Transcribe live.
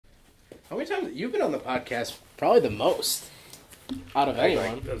How many times you've been on the podcast? Probably the most out of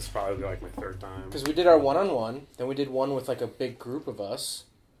anyone. Like, that's probably like my third time. Because we did our one-on-one, then we did one with like a big group of us.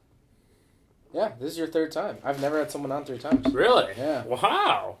 Yeah, this is your third time. I've never had someone on 3 times. Really? Yeah.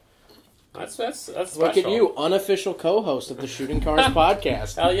 Wow. That's special. Look at you, unofficial co-host of the Shooting Cars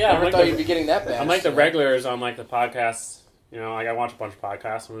podcast. Hell yeah! Never thought you'd be getting that bad. I'm like the regulars on like the podcasts. You know, like I watch a bunch of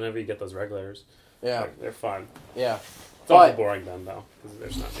podcasts. Whenever you get those regulars, Yeah, like, they're fun. Yeah. It's also boring then though, because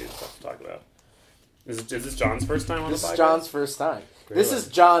there's not new stuff to talk about. Is this John's first time on the podcast? This is John's first time. Really? This is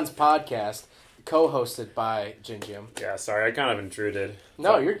John's podcast, co-hosted by Jin Jim. Yeah, sorry, I kind of intruded.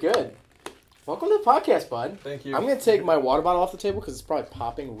 No, you're good. Welcome to the podcast, bud. Thank you. I'm going to take my water bottle off the table because it's probably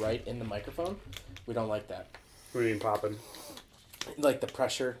popping right in the microphone. We don't like that. What do you mean popping? Like the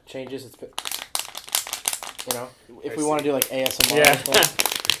pressure changes. It's, you know, if I we see. want to do like ASMR. Yeah.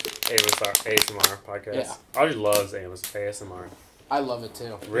 ASMR podcast. Yeah. Audrey loves ASMR. I love it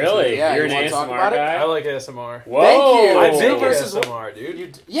too. Really? Yeah, You're you an wanna talk ASMR about it? guy? I like ASMR. Whoa! Thank you. I Two dig versus ASMR,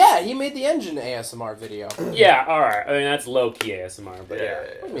 dude. Yeah, he made the engine ASMR video. Yeah, alright. I mean, that's low-key ASMR, but yeah.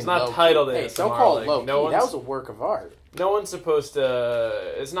 What do you It's mean not low-key? titled Hey, ASMR. don't call it like, low key. no That one's, was a work of art. no one's supposed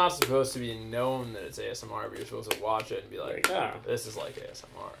to... It's not supposed to be known that it's ASMR, but you're supposed to watch it and be like, Yeah. this is like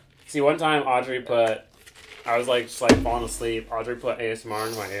ASMR. See, one time Audrey put... I was like, just like falling asleep. Audrey put ASMR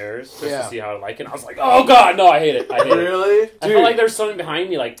in my ears just Yeah. to see how I like it. I was like, oh god, no, I hate it. I hate it. Really? I felt like there's something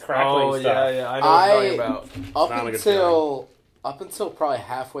behind me, like crackling Oh, stuff. yeah, I know what you're talking about. Up until probably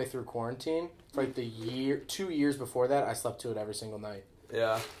halfway through quarantine, for like 2 years before that, I slept to it every single night.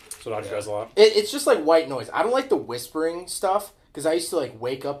 Yeah. That's what Audrey does a lot. It's just like white noise. I don't like the whispering stuff because I used to like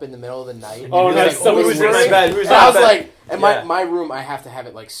wake up in the middle of the night. Oh, and no, like, someone was in my bed. And I was like, and Yeah. my room, I have to have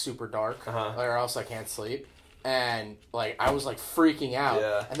it like super dark, Uh-huh. or else I can't sleep. And like I was like freaking out.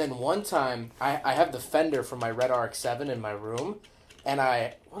 Yeah. And then one time, I have the fender from my Red RX-7 in my room, and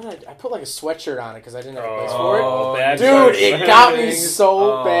I put like a sweatshirt on it because I didn't have a place for it. Oh, bad Dude, choice. it got me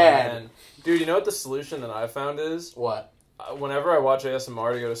so Oh, bad. man. Dude, you know what the solution that I found is? What? Whenever I watch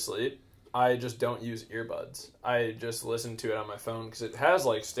ASMR to go to sleep, I just don't use earbuds. I just listen to it on my phone because it has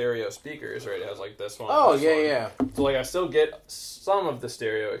like stereo speakers, right? It has like this one. Oh this yeah, one. yeah. So like I still get some of the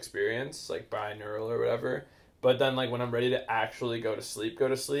stereo experience, like binaural or whatever. But then like when I'm ready to actually go to sleep,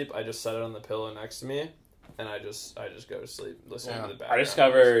 I just set it on the pillow next to me, and I just go to sleep listening to the background. I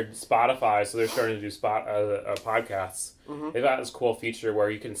discovered Spotify, so they're starting to do podcasts. Mhm. They've got this cool feature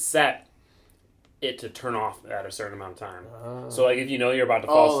where you can set it to turn off at a certain amount of time. So, like, if you know you're about to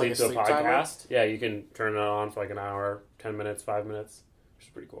fall like asleep a to a sleep timer? podcast, yeah, you can turn it on for like an hour, 10 minutes, 5 minutes, which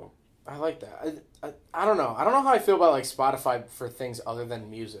is pretty cool. I like that. I don't know. I don't know how I feel about like Spotify for things other than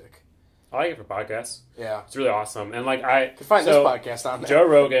music. I like it for podcasts. Yeah. It's really awesome. And, like, You can find this podcast on there. Joe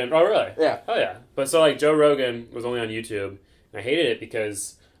Rogan. Oh, really? Yeah. Oh, yeah. But so, like, Joe Rogan was only on YouTube, and I hated it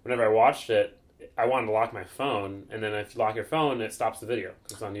because whenever I watched it, I wanted to lock my phone, and then if you lock your phone, it stops the video.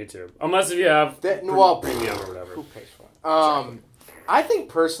 It's on YouTube. Unless if you have premium or whatever. Who pays for it? I think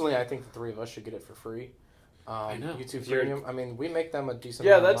the 3 of us should get it for free. I know. YouTube Premium. I mean, we make them a decent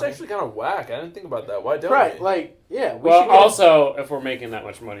Yeah, amount of that's money. actually kind of whack. I didn't think about that. Why don't Right, we? like, yeah. We Well, should get also, if we're making that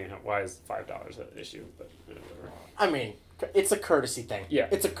much money, why is $5 an issue? But whatever. I mean, it's a courtesy thing. Yeah.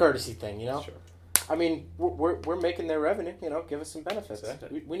 It's a courtesy thing, you know? Sure. I mean, we're making their revenue, you know? Give us some benefits.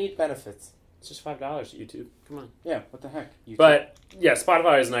 Exactly. We need benefits. It's just $5 YouTube. Come on. Yeah, what the heck? YouTube. But, yeah,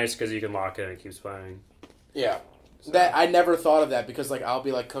 Spotify is nice because you can lock it and it keeps playing. Yeah. So. That I never thought of that because, like, I'll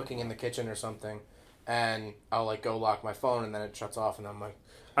be, like, cooking in the kitchen or something, and I'll, like, go lock my phone, and then it shuts off, and I'm like...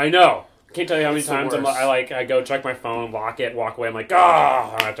 I know. I can't tell you how many It's the times worst. I go check my phone, lock it, walk away. I'm like,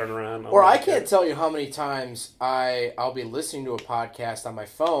 ah, and I turn around. Or I can't tell you how many times I'll be listening to a podcast on my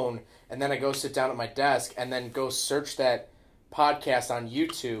phone, and then I go sit down at my desk, and then go search that podcast on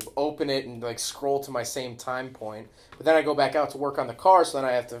YouTube, open it, and like scroll to my same time point. But then I go back out to work on the car, so then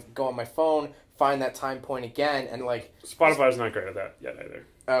I have to go on my phone, find that time point again, and like... Spotify's not great at that yet either.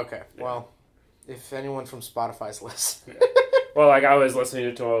 Okay, Yeah. well, if anyone from Spotify's listening... Well, like, I was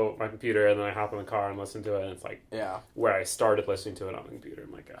listening to my computer, and then I hop in the car and listen to it, and it's like Yeah. where I started listening to it on the computer.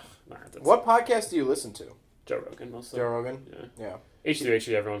 I'm like, ugh, nah, that's What podcast do you listen to? Joe Rogan mostly. Joe Rogan? Yeah. Yeah. H2H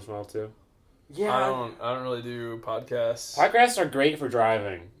every once in a while, too. Yeah. I don't really do podcasts. Podcasts are great for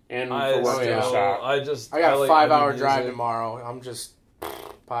driving and for working in the shop. I got a 5-hour drive tomorrow. I'm just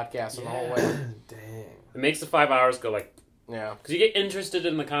podcasting the whole way. Dang. It makes the 5 hours go like... Yeah. Because you get interested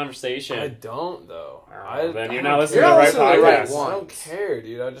in the conversation. I don't though. Then you're I not don't listening care. to the right listening to the right podcast. one. I don't care,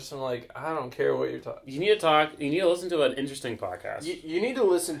 dude. I'm like, I don't care what you're talking. You need to talk. You need to listen to an interesting podcast. You need to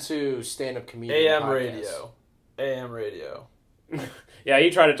listen to stand-up comedian AM podcasts. radio. AM radio. Yeah, you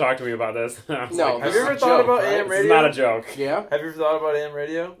tried to talk to me about this. I was No, like, Have this you is ever a thought joke, about right? AM This radio? is not a joke. Yeah? Have you ever thought about AM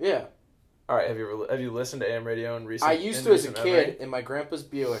radio? Yeah. All right, have you listened to AM radio in recent? I used to as a kid in my grandpa's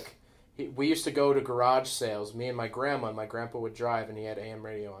Buick. We used to go to garage sales. Me and my grandma. And my grandpa would drive, and he had AM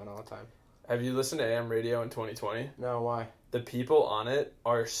radio on all the time. Have you listened to AM radio in 2020? No, why? The people on it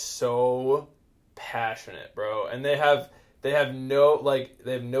are so passionate, bro, and they have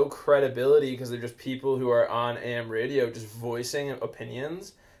no credibility because they're just people who are on AM radio just voicing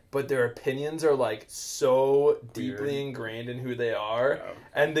opinions, but their opinions are like so deeply ingrained in who they are,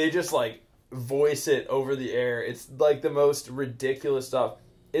 and they just like voice it over the air. It's like the most ridiculous stuff.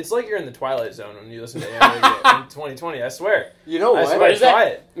 It's like you're in the Twilight Zone when you listen to AM radio in 2020. I swear. You know what? Try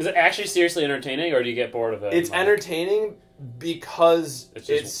it. Is it actually seriously entertaining, or do you get bored of it? It's entertaining because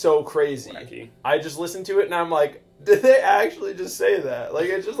it's so crazy. Wacky. I just listen to it and I'm like, did they actually just say that? Like,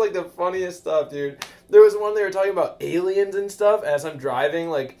 it's just like the funniest stuff, dude. There was one they were talking about aliens and stuff as I'm driving,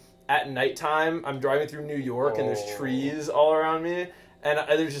 like at nighttime. I'm driving through New York and there's trees all around me. And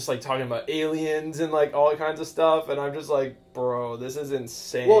they're just, like, talking about aliens and, like, all kinds of stuff. And I'm just like, bro, this is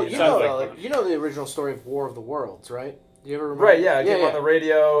insane. Well, you know the original story of War of the Worlds, right? Do you ever remember? Right, yeah. It came on the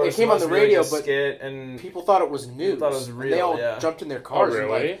radio. It came on the radio, but skit and people thought it was news. Thought it was real, and they all jumped in their cars. Oh,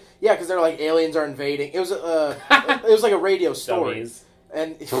 really? Because they're like, aliens are invading. It was it was like a radio story. Dummies.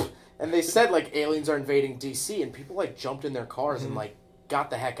 And they said, like, aliens are invading D.C. And people, like, jumped in their cars and, like, got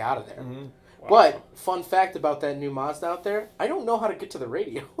the heck out of there. Mm-hmm. Wow. But fun fact about that new Mazda out there, I don't know how to get to the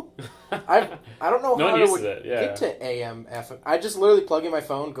radio. I don't know how to get to AM, FM. I just literally plug in my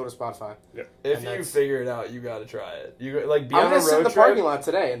phone, go to Spotify. Yeah. If you figure it out, you got to try it. You like be I'm on a road trip. I'm gonna sit in the parking lot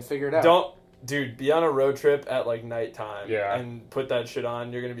today and figure it out. Dude, be on a road trip at like nighttime. Yeah. And put that shit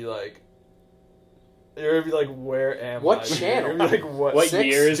on. You're gonna be like, where am what I? channel? You're gonna be like, what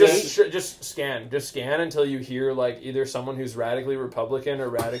year is it? Just scan until you hear like either someone who's radically Republican or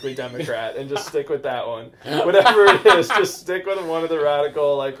radically Democrat, and just stick with that one. Whatever it is, just stick with one of the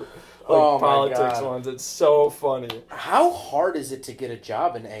radical politics ones. It's so funny. How hard is it to get a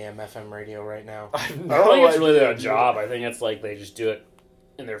job in AM FM radio right now? I don't think it's really a job. I think it's like they just do it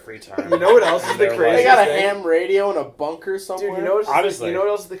in their free time. You know what else is the craziest They got a thing? ham radio in a bunker somewhere. Dude, you know what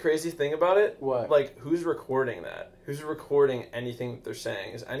else is the crazy thing about it? What? Like, who's recording that? Who's recording anything that they're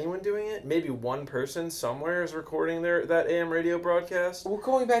saying? Is anyone doing it? Maybe one person somewhere is recording that AM radio broadcast? Well,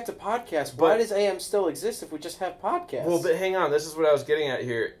 going back to podcasts, why does AM still exist if we just have podcasts? Well, but hang on. This is what I was getting at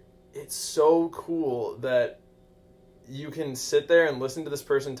here. It's so cool that you can sit there and listen to this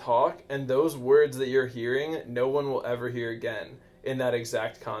person talk, and those words that you're hearing, no one will ever hear again in that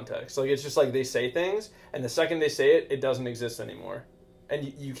exact context. Like, it's just like they say things, and the second they say it, it doesn't exist anymore. And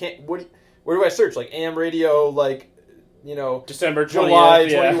you can't... Where do I search? Like, AM radio, like, you know... December 20th, July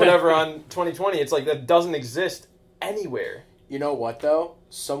 20, whatever, on 2020. It's like, that doesn't exist anywhere. You know what, though?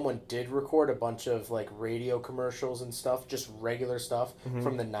 Someone did record a bunch of, like, radio commercials and stuff, just regular stuff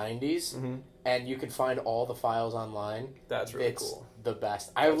from the 90s, and you can find all the files online. That's really cool. The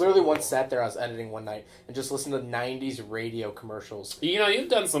best. I literally once sat there, I was editing one night, and just listened to 90s radio commercials. You know, you've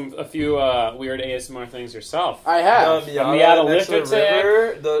done a few weird ASMR things yourself. I have. The Miata lifter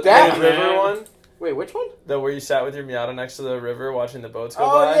river, the river one. Wait, which one? Where you sat with your Miata next to the river watching the boats go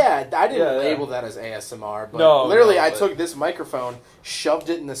by? Oh, yeah. I didn't label that as ASMR, but I took this microphone, shoved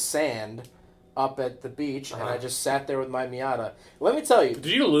it in the sand up at the beach, and I just sat there with my Miata. Let me tell you. Did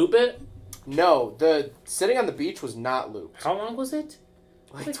you loop it? No, the sitting on the beach was not looped. How long was it?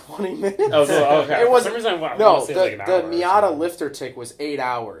 Like 20 minutes. Oh, okay. It was the Miata lifter tick was 8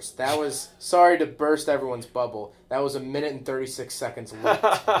 hours. That was, sorry to burst everyone's bubble, that was 1 minute and 36 seconds looped.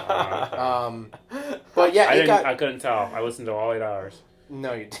 But yeah, I couldn't tell. I listened to all 8 hours.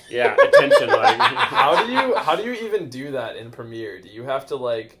 No, you didn't. Yeah, attention. Like, how do you even do that in Premiere? Do you have to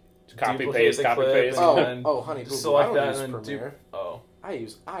like copy paste? Oh, honey, just select that and then Premiere. I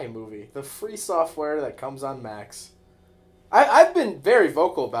use iMovie, the free software that comes on Macs. I've been very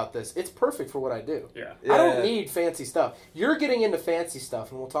vocal about this. It's perfect for what I do. Yeah. I don't need fancy stuff. You're getting into fancy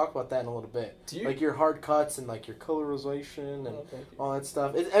stuff, and we'll talk about that in a little bit. Like your hard cuts and like your colorization and all that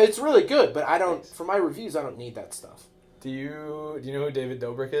stuff. It's really good, but I don't. For my reviews, I don't need that stuff. Do you know who David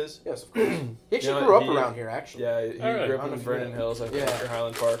Dobrik is? Yes, of course. He actually grew up around here, actually. Yeah, he grew up in Vernon Hills, I think, or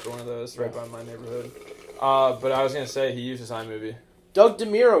Highland Park, or one of those, right by my neighborhood. But I was gonna say he uses iMovie. Doug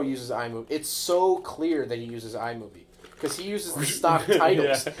DeMuro uses iMovie. It's so clear that he uses iMovie. Because he uses the stock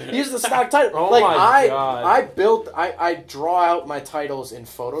titles. He uses the stock titles. Oh like my God. I draw out my titles in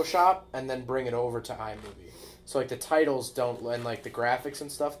Photoshop and then bring it over to iMovie. So like the titles don't, and like the graphics and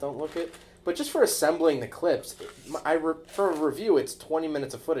stuff don't look it. But just for assembling the clips, for a review, it's 20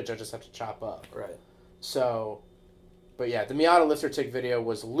 minutes of footage I just have to chop up. Right. So, but yeah, the Miata lifter tick video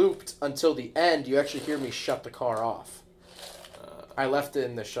was looped until the end. You actually hear me shut the car off. I left it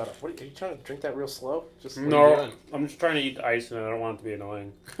in the shut up. What are you trying to drink that real slow? Just No, I'm just trying to eat the ice and I don't want it to be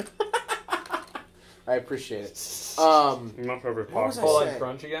annoying. I appreciate it. I'm not for What was I Hold on, saying?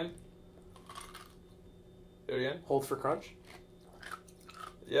 crunch again. Do it again. Hold for crunch.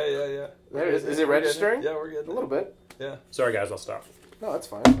 Yeah. There it is. Is it registering? Yeah, we're good. A little bit. Yeah. Sorry, guys, I'll stop. No, that's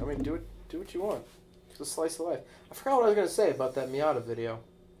fine. I mean, do what you want. It's a slice of life. I forgot what I was gonna say about that Miata video.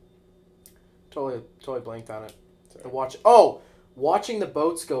 Totally blanked on it. Watching the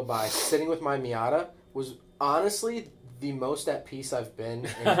boats go by, sitting with my Miata was honestly the most at peace I've been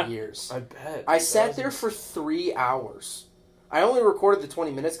in years. I bet. I sat there for 3 hours. I only recorded the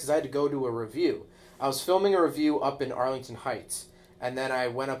 20 minutes because I had to go do a review. I was filming a review up in Arlington Heights, and then I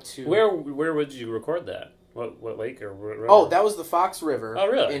went up to... Where would you record that? What lake or river? Oh, that was the Fox River. Oh,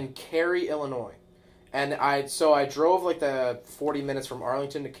 really? In Cary, Illinois. And I drove like the 40 minutes from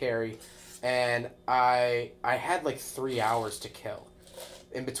Arlington to Cary, and I had like 3 hours to kill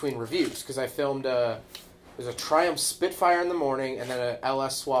in between reviews because I filmed there's a Triumph Spitfire in the morning and then an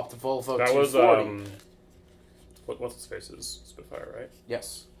LS swapped Volvo that 240. Was what's its face's Spitfire, right?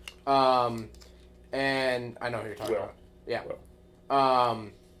 Yes. And I know who you're talking about. Yeah.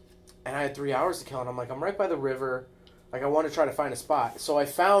 And I had 3 hours to kill, and I'm like, I'm right by the river. Like, I want to try to find a spot. So I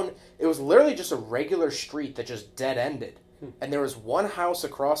found, it was literally just a regular street that just dead-ended. And there was one house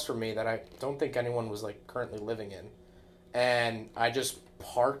across from me that I don't think anyone was, like, currently living in. And I just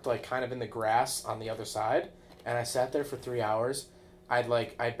parked, like, kind of in the grass on the other side. And I sat there for 3 hours. I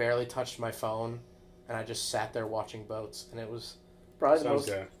barely touched my phone. And I just sat there watching boats. And it was probably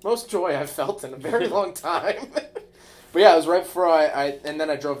the most joy I've felt in a very long time. But yeah, it was right before and then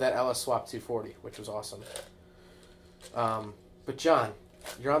I drove that LS Swap 240, which was awesome. But John,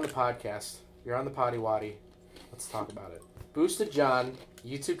 you're on the podcast. You're on the Potty Waddy. Let's talk about it. Boosted John,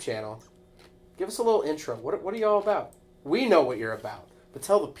 YouTube channel. Give us a little intro. What are you all about? We know what you're about, but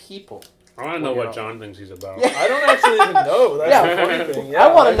tell the people. I want to know what John thinks he's about. Yeah. I don't actually even know. That's the funny thing. Yeah,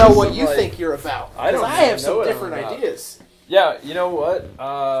 I want to know what you think you're about. I don't. I have some different ideas. Yeah, you know what?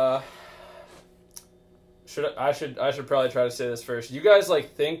 I should probably try to say this first. You guys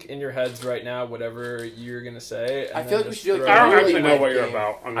like think in your heads right now whatever you're gonna say. And I feel like we should do. I don't actually know what you're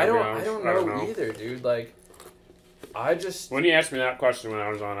about. I don't know either, dude. Like, I just when you asked me that question when I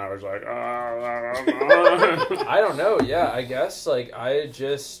was on, I was like, I don't know. I don't know. Yeah, I guess like I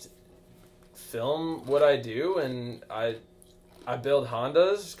just film what I do, and I build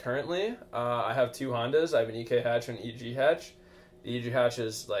Hondas currently. I have 2 Hondas. I have an EK hatch and an EG hatch. The EG hatch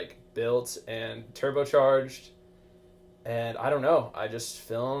is like built and turbocharged, and I don't know. I just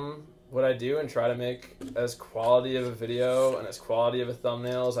film what I do and try to make as quality of a video and as quality of a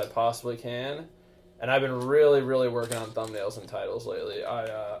thumbnail as I possibly can. And I've been really, really working on thumbnails and titles lately.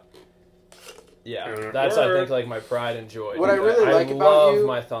 That's I think like my pride and joy. What I really like about you,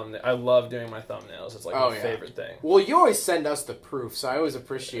 I love doing my thumbnails. It's like my favorite thing. Well, you always send us the proof, so I always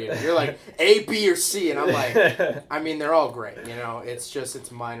appreciate it. You're like A, B, or C, and I'm like, I mean, they're all great. You know,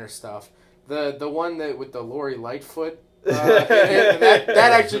 it's minor stuff. The one that with the Lori Lightfoot, that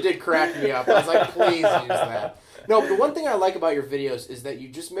actually did crack me up. I was like, please use that. No, but the one thing I like about your videos is that you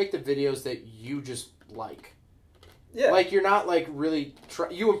just make the videos that you just like. Yeah. Like, you're not, like, really...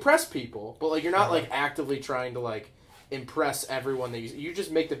 you impress people, but, like, you're not, like, actively trying to, like, impress everyone that you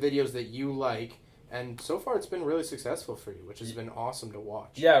just make the videos that you like, and so far it's been really successful for you, which has been awesome to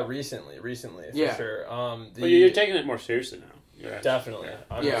watch. Yeah, recently, for sure. But you're taking it more seriously now. Yeah. Definitely.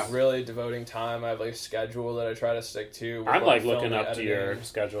 I'm really devoting time. I have, like, a schedule that I try to stick to. I'm, like, looking up to your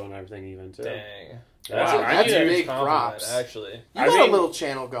schedule and everything, even, too. Dang. That's a big props. Actually, you got a little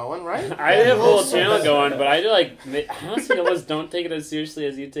channel going, right? I have a little channel going, but I do honestly almost don't take it as seriously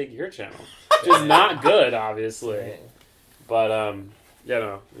as you take your channel, which is not good, obviously. But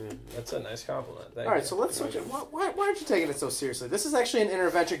that's a nice compliment. All right, so let's switch it. Why aren't you taking it so seriously? This is actually an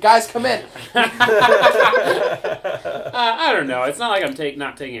intervention. Guys, come in. I don't know. It's not like I'm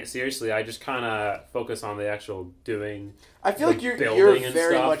not taking it seriously. I just kind of focus on the actual doing. I feel like you're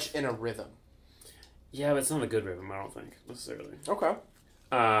very much in a rhythm. Yeah, but it's not a good rhythm, I don't think, necessarily. Okay.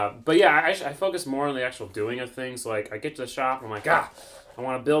 But yeah, I focus more on the actual doing of things. Like, I get to the shop, and I'm like, I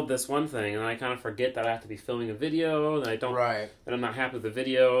want to build this one thing, and then I kind of forget that I have to be filming a video, and I don't, and I'm not happy with the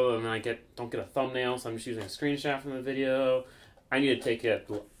video, and then I don't get a thumbnail, so I'm just using a screenshot from the video. I need to take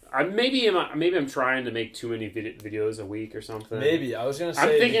it. Maybe I'm trying to make too many videos a week or something. Maybe I was gonna say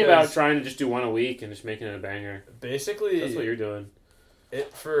I'm thinking about trying to just do one a week and just making it a banger. Basically, that's what you're doing.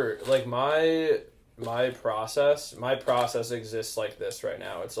 My process exists like this right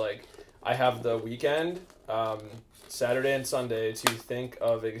now. It's like I have the weekend, Saturday and Sunday, to think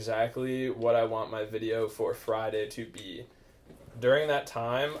of exactly what I want my video for Friday to be. during that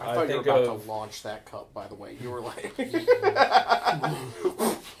time, I thought you were about to launch that cup, by the way. You were like...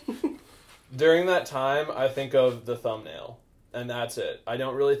 During that time, I think of the thumbnail. And that's it. I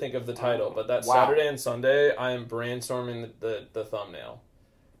don't really think of the title. But that Saturday and Sunday, I am brainstorming the thumbnail.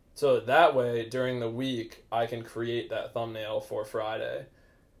 So that way, during the week, I can create that thumbnail for Friday.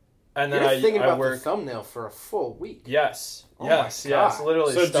 And then You're thinking about work... the thumbnail for a full week. Yes. Oh yes.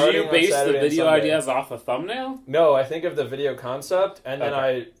 Literally. So do you base the video ideas off a thumbnail? No, I think of the video concept, and then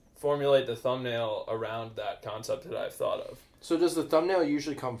I formulate the thumbnail around that concept that I've thought of. So does the thumbnail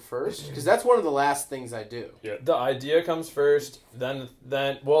usually come first? Because that's one of the last things I do. Yeah. The idea comes first, then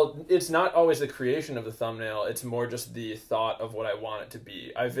well, it's not always the creation of the thumbnail. It's more just the thought of what I want it to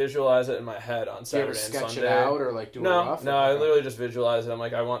be. I visualize it in my head on Saturday and Sunday. Do you ever sketch it out or like do a rough? No, I literally just visualize it. I'm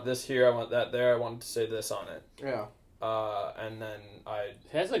like, I want this here, I want that there, I want to say this on it. Yeah. And then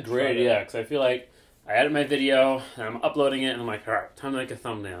That's a great idea, because I feel like I edit my video, and I'm uploading it, and I'm like, all right, time to make a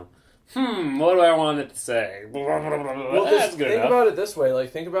thumbnail. What do I want it to say? Well, that's good think enough. about it this way.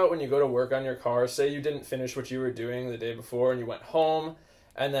 Like, think about when you go to work on your car. Say you didn't finish what you were doing the day before and you went home,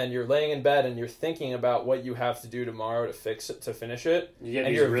 and then you're laying in bed and you're thinking about what you have to do tomorrow to fix it, to finish it.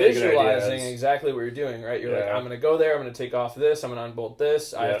 And you're really visualizing exactly what you're doing, right? You're like, I'm going to go there, I'm going to take off this, I'm going to unbolt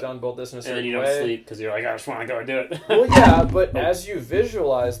this, I have to unbolt this in a certain way. And then you don't sleep because you're like, I just want to go and do it. Well, yeah, but as you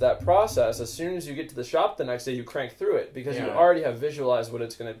visualize that process, as soon as you get to the shop the next day, you crank through it because you already have visualized what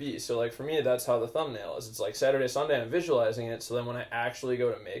it's going to be. So, like, for me, that's how the thumbnail is. It's like Saturday, Sunday, I'm visualizing it, so then when I actually go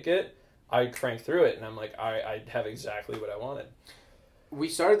to make it, I crank through it, and I'm like, I have exactly what I wanted. We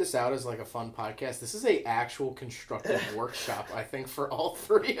started this out as like a fun podcast. This is a actual constructive workshop, I think, for all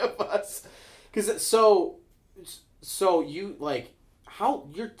three of us. Because so you like how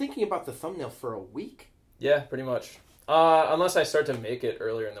you're thinking about the thumbnail for a week? Yeah, pretty much. Unless I start to make it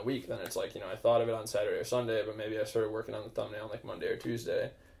earlier in the week, then it's like, I thought of it on Saturday or Sunday, but maybe I started working on the thumbnail like Monday or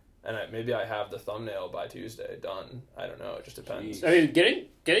Tuesday, and maybe I have the thumbnail by Tuesday done. I don't know. It just depends. Jeez. I mean,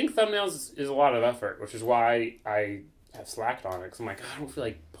 getting thumbnails is a lot of effort, which is why I have slacked on it, because I'm like, I don't feel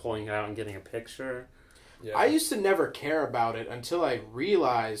like pulling it out and getting a picture. Yeah. I used to never care about it until I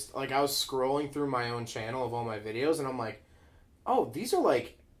realized, like, I was scrolling through my own channel of all my videos, and I'm like, oh, these are,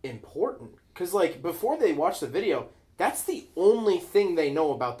 like, important. Because, like, before they watch the video, that's the only thing they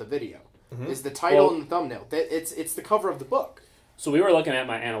know about the video, is the title and the thumbnail. It's the cover of the book. So we were looking at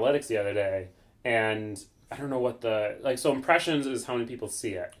my analytics the other day, and I don't know what so impressions is how many people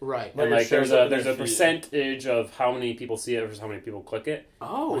see it. Right. And like there's a percentage of how many people see it versus how many people click it.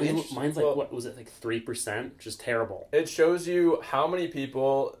 Oh, mine's like, what was it, like 3%? Which is terrible. It shows you how many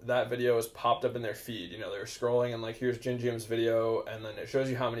people that video has popped up in their feed. They're scrolling and like, here's Jin Jim's video, and then it shows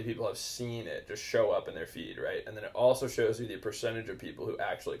you how many people have seen it just show up in their feed, right? And then it also shows you the percentage of people who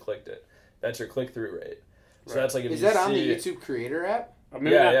actually clicked it. That's your click-through rate. So that's like, if is that on the YouTube Creator app?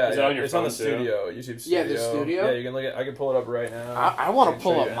 Yeah. Is it on your it's phone on the Studio, YouTube Studio. Yeah, the Studio. Yeah, you can look at. I can pull it up right now. I want to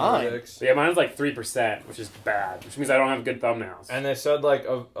pull up mine. Yeah, mine's like 3%, which is bad, which means I don't have good thumbnails. And they said like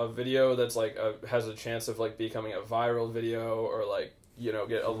a video that's like has a chance of like becoming a viral video or like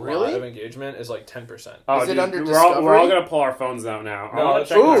get a lot of engagement is like 10%. Oh, is it under Discovery? We're all gonna pull our phones out now. No,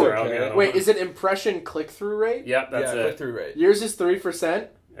 check okay. Wait, is it impression click-through rate? Yep, that's it. Click-through rate. Yours is 3%.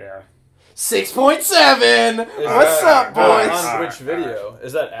 Yeah. 6.7. What's up, boys? On which video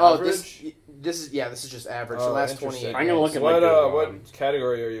is that? Average? This is just average. The last 28. I'm gonna look at what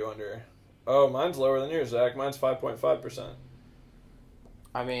category are you under? Oh, mine's lower than yours, Zach. Mine's 5.5%.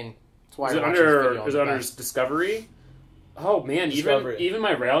 I mean, that's why is it under Discovery? Oh man, Discovery. even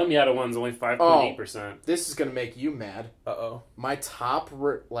my Rail Miata one's only 5.8%. This is gonna make you mad. Uh-oh. My top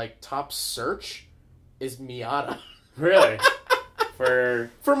search is Miata. Really?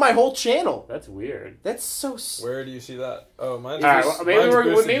 For my whole channel. That's weird. That's so. Where do you see that? Oh, mine's.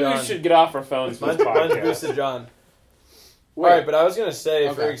 Maybe we should get off our phones. Mine's boosted John. All right, but I was gonna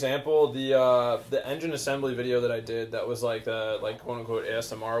say, for example, the engine assembly video that I did, that was like the quote unquote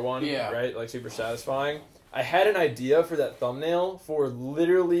ASMR one, right? Like super satisfying. I had an idea for that thumbnail for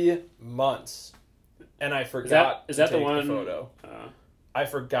literally months, and I forgot to take the photo. I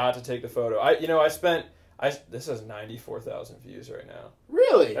forgot to take the photo. This has 94,000 views right now.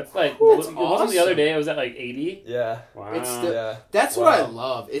 Really? That's like, awesome. Wasn't the other day, it was at like 80? Yeah. Wow. That's what I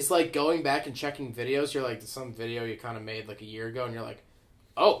love. It's like going back and checking videos. You're like, some video you kind of made like a year ago, and you're like,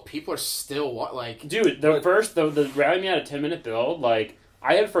 oh, people are still like... Dude, the Rally Me had a 10-minute build, like,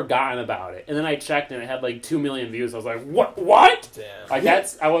 I had forgotten about it. And then I checked, and it had like 2 million views. I was like, what? Damn. Like,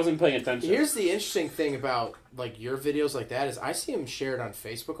 I wasn't paying attention. Here's the interesting thing about like your videos like that is I see them shared on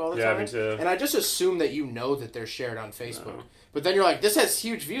Facebook all the time. Yeah, me too. And I just assume that that they're shared on Facebook. No. But then you're like, this has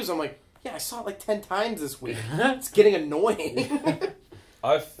huge views. I'm like, Yeah, I saw it like 10 times this week. It's getting annoying.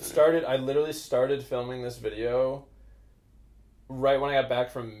 I literally started filming this video right when I got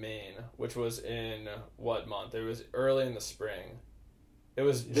back from Maine, which was in what month? It was early in the spring. It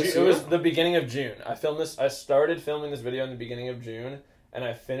was the beginning of June. I started filming this video in the beginning of June, and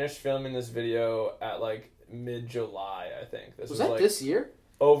I finished filming this video at like mid-July, I think. Was that like this year?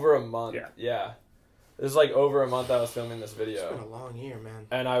 Over a month. Yeah. This is like over a month I was filming this video. It's been a long year, man.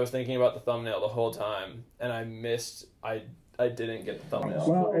 And I was thinking about the thumbnail the whole time, and I didn't get the thumbnail.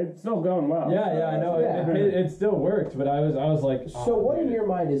 Well, it's still going well. Yeah, I know. It still worked, but I was like... So what in your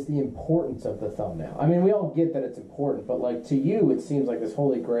mind is the importance of the thumbnail? I mean, we all get that it's important, but like to you, it seems like this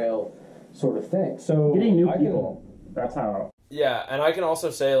holy grail sort of thing. So getting new people, that's how... Yeah, and I can also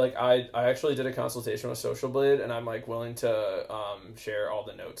say, like, I actually did a consultation with Social Blade, and I'm, like, willing to share all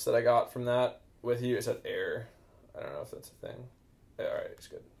the notes that I got from that with you. It said error. I don't know if that's a thing. Yeah, all right, it's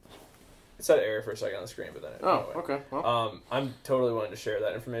good. It said error for a second on the screen, but then it went away. Okay. Well. I'm totally willing to share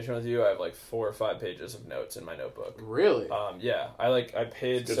that information with you. I have, like, 4 or 5 pages of notes in my notebook. Really? Yeah. I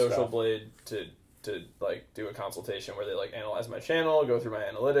paid Social Blade to like, do a consultation where they, like, analyze my channel, go through my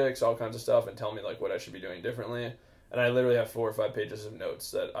analytics, all kinds of stuff, and tell me, like, what I should be doing differently. And I literally have 4 or 5 pages of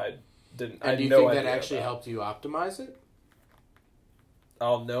notes that I didn't. And do you think that actually helped you optimize it?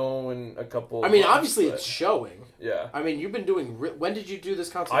 I'll know in a couple. I mean, obviously it's showing. Yeah. I mean, you've been doing. When did you do this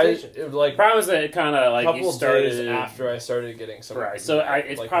consultation? It was like problem is that it kind of like a couple you started days after I started getting some. Right. So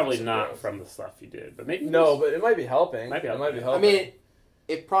it's like, probably not from the stuff you did, but maybe but it might be helping. It might be helping. I mean,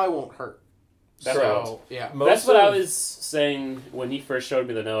 it probably won't hurt. So yeah, that's what I was saying when he first showed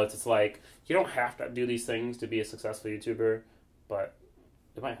me the notes. It's like you don't have to do these things to be a successful YouTuber, but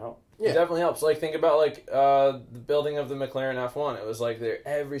it might help. Yeah. It definitely helps. Like, think about, like, the building of the McLaren F1. It was, like,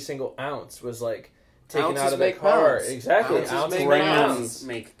 every single ounce was, like, taken out of the car. Pounds. Exactly. Grams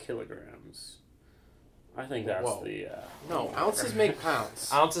make kilograms. I think that's No, ounces make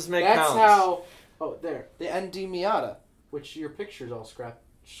pounds. Ounces make pounds. That's how... Oh, there. The ND Miata, which your picture's all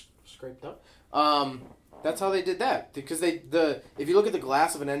scraped up. That's how they did that. Because if you look at the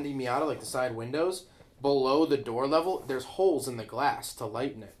glass of an ND Miata, like the side windows, below the door level, there's holes in the glass to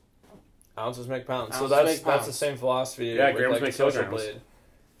lighten it. Ounces make pounds. So that's the same philosophy. Yeah, with, grams like, make Social kilograms. Blade.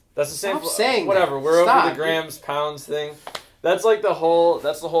 That's the same. Stop saying whatever. That. We're Stop. over the grams pounds thing. That's like the whole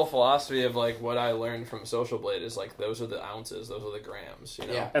philosophy of like what I learned from Social Blade is like those are the ounces, those are the grams. You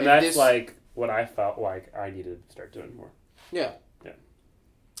know? Yeah, and that's like what I felt like I needed to start doing more. Yeah.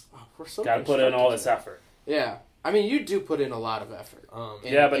 Oh, we're so got to put in all this effort. Yeah, I mean you do put in a lot of effort.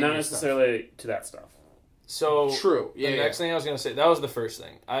 But not necessarily to that stuff. So true. Yeah. The next thing I was gonna say, that was the first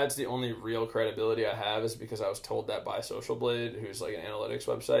thing. That's the only real credibility I have is because I was told that by Social Blade, who's like an analytics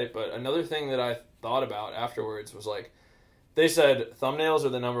website. But another thing that I thought about afterwards was like, they said thumbnails are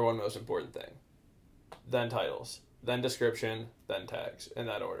the number one most important thing, then titles, then description, then tags in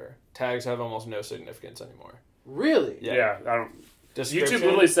that order. Tags have almost no significance anymore. Really? Yeah. I don't. YouTube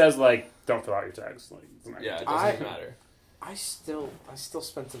literally says like, don't fill out your tags. Like, it doesn't matter. I still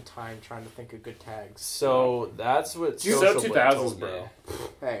spent some time trying to think of good tags. So that's what So 2000s, bro.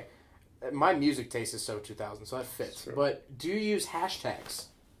 Hey, my music taste is so 2000, so that fits. True. But do you use hashtags?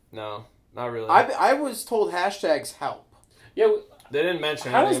 No, not really. I was told hashtags help. Yeah. They didn't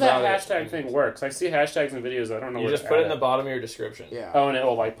mention How does that hashtag thing work? 'Cause I see hashtags in videos. I don't know. You just put it in the bottom of your description. Yeah. Oh, and it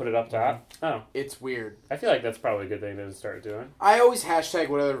will like put it up top. Oh, it's weird. I feel like that's probably a good thing to start doing. I always hashtag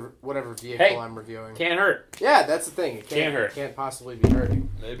whatever vehicle I'm reviewing. Can't hurt. Yeah, that's the thing. It can't hurt. It can't possibly be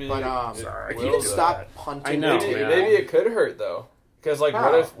hurting. Maybe. But sorry. Can you stop punting? I know. Maybe it could hurt though. Because like,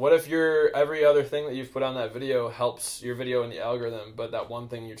 what if your every other thing that you've put on that video helps your video in the algorithm, but that one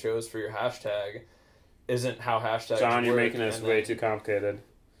thing you chose for your hashtag isn't how hashtags John, you're work, making this way too complicated.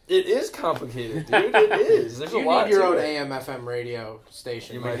 It is complicated, dude. It is. There's a lot. You need your own AM FM radio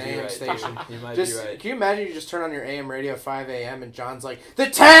station. You might an be AM right. station. You might be right. Can you imagine you just turn on your AM radio at 5 a.m. and John's like, the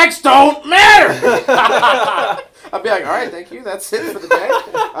tags don't matter. I'd be like, all right, thank you. That's it for the day.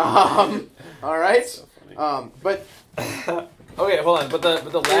 All right. So funny. But okay, hold on. But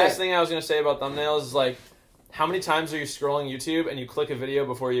the last thing I was gonna say about thumbnails is like, how many times are you scrolling YouTube and you click a video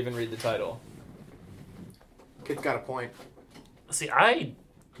before you even read the title? Kid's got a point. See, I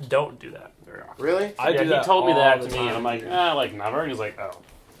don't do that very often. Really? I do that. He told me all that the to me, time, and I'm like, dude. like never. And he's like, oh.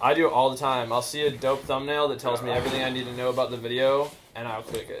 I do it all the time. I'll see a dope thumbnail that tells me everything I need to know about the video, and I'll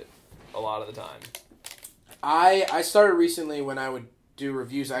click it a lot of the time. I started recently when I would do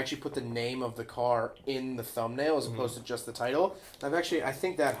reviews. I actually put the name of the car in the thumbnail as opposed to just the title. I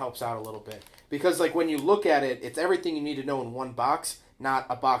think that helps out a little bit because like when you look at it, it's everything you need to know in one box, not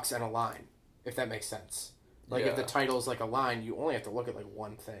a box and a line. If that makes sense. Like if the title is like a line, you only have to look at like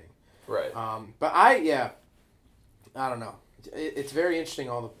one thing. Right. But I don't know. It's very interesting.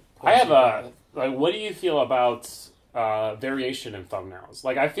 All the I have a like. What do you feel about variation in thumbnails?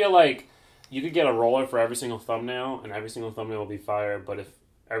 Like, I feel like you could get a roller for every single thumbnail, and every single thumbnail will be fire. But if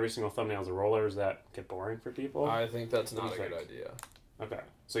every single thumbnail is a roller, does that get boring for people? I think that's not a good idea. Okay,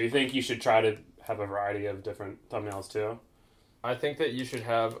 so you think you should try to have a variety of different thumbnails too? I think that you should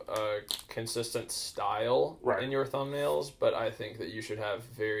have a consistent style in your thumbnails, but I think that you should have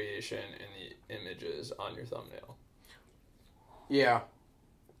variation in the images on your thumbnail. Yeah.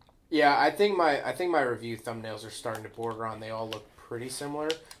 Yeah, I think my review thumbnails are starting to border on. They all look pretty similar,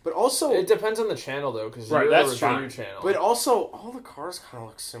 but also it depends on the channel though, because you're that's the review channel. But also, all the cars kind of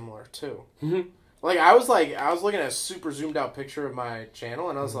look similar too. Like I was looking at a super zoomed out picture of my channel,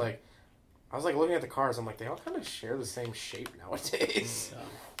 and I was like looking at the cars. I'm like, they all kind of share the same shape nowadays.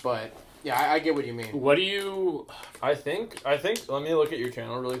 But yeah, I get what you mean. What do you? I think. Let me look at your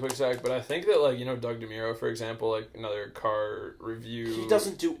channel really quick, Zach. But I think that Doug DeMuro, for example, like another car review. He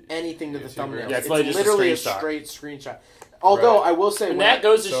doesn't do anything to the thumbnails. Yeah, it's like just literally a straight screenshot. Although I will say, and that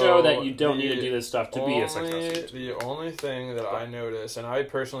goes to show that you don't need to do this stuff to be a successful. The only thing that I notice, and I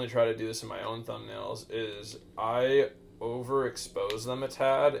personally try to do this in my own thumbnails, is I overexpose them a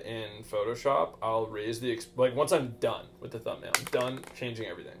tad in Photoshop. I'll raise the once I'm done with the thumbnail, I'm done changing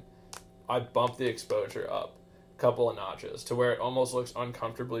everything, I bump the exposure up a couple of notches to where it almost looks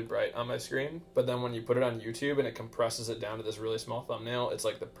uncomfortably bright on my screen. But then when you put it on YouTube and it compresses it down to this really small thumbnail, it's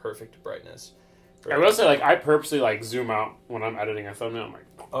like the perfect brightness. I will say, I purposely zoom out when I'm editing a thumbnail. I'm like,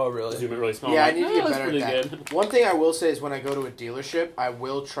 oh really? Zoom it really small. Yeah, I need to get better at that. Good. One thing I will say is when I go to a dealership, I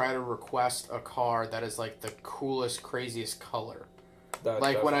will try to request a car that is like the coolest, craziest color.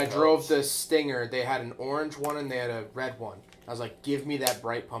 Like when I drove the Stinger, they had an orange one and they had a red one. I was like, give me that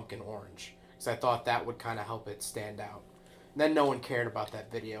bright pumpkin orange. Because I thought that would kind of help it stand out. And then no one cared about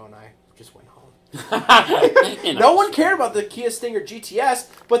that video and I just went home. No one cared about the Kia Stinger GTS,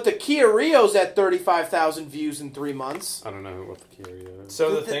 but the Kia Rio's at 35,000 views in 3 months. I don't know what the Kia Rio is.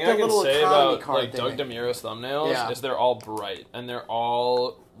 So the thing I can say about Doug DeMuro's thumbnails is they're all bright and they're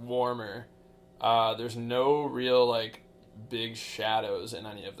all warmer. There's no real big shadows in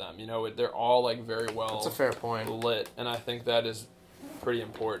any of them. They're all very well. That's a fair point. Lit, and I think that is pretty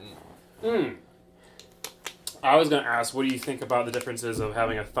important. I was going to ask, what do you think about the differences of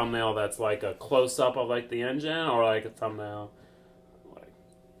having a thumbnail that's like a close-up of the engine or a thumbnail?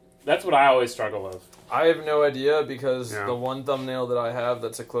 That's what I always struggle with. I have no idea because the one thumbnail that I have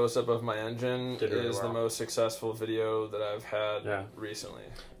that's a close-up of my engine is the most successful video that I've had recently.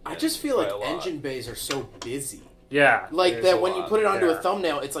 I just feel like engine bays are so busy. Yeah. That when you put it onto a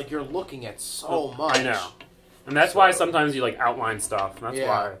thumbnail, it's like you're looking at so much. I know. And that's why sometimes you outline stuff. And that's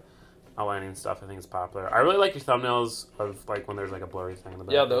why outlining stuff I think is popular. I really like your thumbnails of when there's a blurry thing in the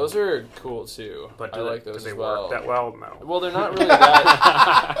back. Yeah, those are cool too. But I like those as well. Work that well? No. Well, they're not really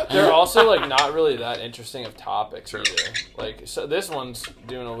that. They're also not really that interesting of topics either. So this one's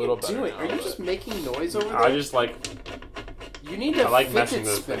doing a little better. Are you just making noise over there? I just You need to. I like meshing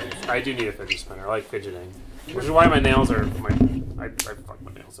those things. I do need a fidget spinner. I like fidgeting, which is why my nails are I fuck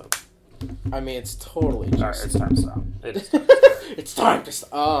my nails up. I mean, it's totally. Alright, it's time to stop. It is. It's time to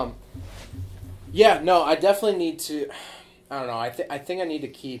stop. Yeah, no, I definitely need to. I don't know. I think I need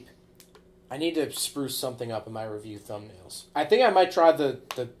to I need to spruce something up in my review thumbnails. I think I might try the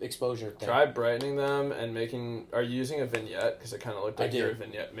exposure thing. Try brightening them and making. Are you using a vignette? Because it kind of looked like you're a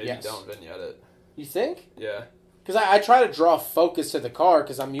vignette. Maybe don't vignette it. You think? Yeah. Because I try to draw focus to the car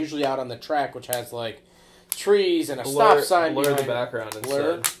because I'm usually out on the track, which has trees and a stop sign. Blur the background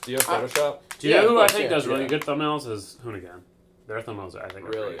instead. Do you have Photoshop? Do you know who I think does really good thumbnails is Hoonigan. Their thumbnails, I think, are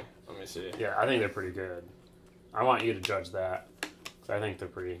really. Pretty, Let me see. Yeah, I think they're pretty good. I want you to judge that. I think they're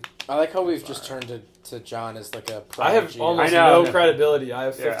pretty. I like how we've just turned to John as a prodigy. I have almost no credibility. I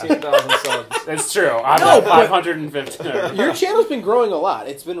have 15,000 subs. It's true. I'm at 550. Your channel's been growing a lot.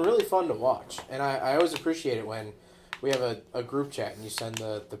 It's been really fun to watch. And I always appreciate it when we have a group chat and you send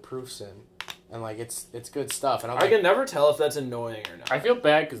the proofs in. And it's good stuff. And I can never tell if that's annoying or not. I feel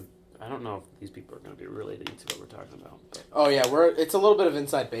bad because I don't know if these people are going to be relating to what we're talking about. But. Oh yeah, it's a little bit of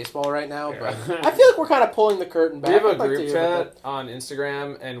inside baseball right now, but I feel like we're kind of pulling the curtain back. We have a group chat on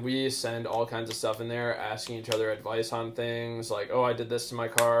Instagram, and we send all kinds of stuff in there, asking each other advice on things like, "Oh, I did this to my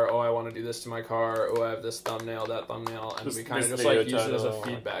car. Oh, I want to do this to my car. Oh, I have this thumbnail, that thumbnail," and we kind of just use it as a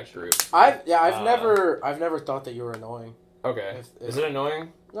feedback group. I've never thought that you were annoying. Okay, is it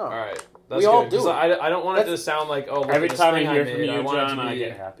annoying? No. All right. We all do. I don't want it to sound like, oh, look every at time this I hear from you, John, I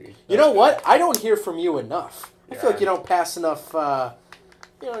get happy. You know what? I don't hear from you enough. I feel like you don't pass enough. I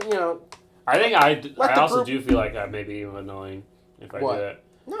think I also do feel like I may be even annoying if I do it.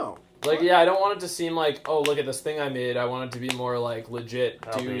 No. Like, yeah, I don't want it to seem like, oh, look at this thing I made. I want it to be more, like, legit.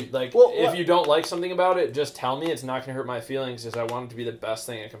 Dude, like, if you don't like something about it, just tell me. It's not going to hurt my feelings, because I want it to be the best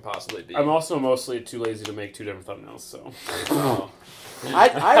thing it can possibly be. I'm also mostly too lazy to make 2 different thumbnails, so.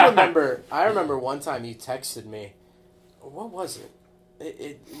 I remember one time you texted me. What was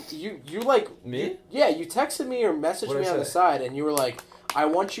it? You like... Me? Yeah, you texted me or messaged me on the side, and you were like, I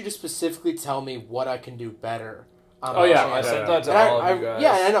want you to specifically tell me what I can do better. Oh yeah, I sent that to all of you guys.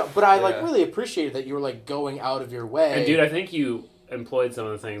 Yeah, I know, but I like really appreciated that you were like going out of your way. And dude, I think you employed some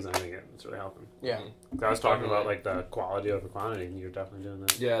of the things, and I think it's really helping. Yeah, I was talking about like the quality over quantity, and you're definitely doing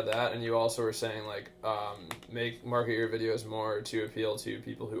that. Yeah, that, and you also were saying like market your videos more to appeal to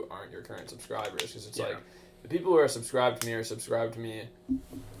people who aren't your current subscribers, because it's like the people who are subscribed to me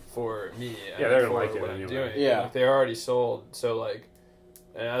for me. Yeah, they're gonna like what it I'm anyway. doing. Yeah, like, they're already sold, so like.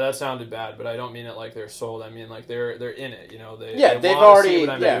 That sounded bad, but I don't mean it like they're sold. I mean like they're in it. You know, they've already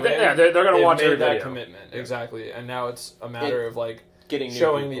they're gonna watch that video. Commitment exactly. And now it's a matter of like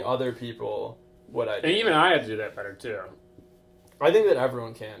showing the other people what I do. And even I had to do that better too. I think that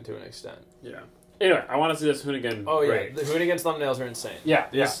everyone can to an extent. Yeah. Anyway, I want to see this Hoonigan. Oh yeah, the Hoonigan's thumbnails are insane. Yeah,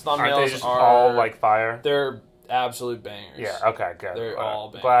 these thumbnails aren't they just all like fire. They're absolute bangers. Yeah. Okay. Good. They're all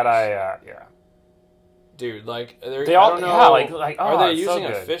bangers. Glad I. Yeah. Dude, like they all, are they using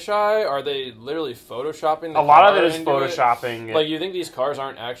a fisheye? Are they literally photoshopping? A lot of it is photoshopping. Like, you think these cars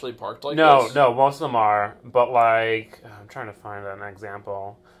aren't actually parked like this? No, most of them are. But like, I'm trying to find an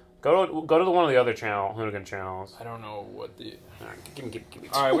example. Go to one of the other Hoonigan channels. I don't know what the. Give me.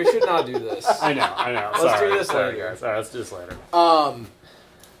 All right, we should not do this. I know. Let's do this later. Guys. All right, let's do this later.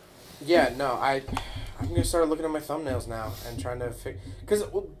 Yeah, no, I'm gonna start looking at my thumbnails now and trying to fix because.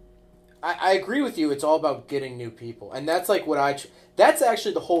 I agree with you. It's all about getting new people. And that's like what that's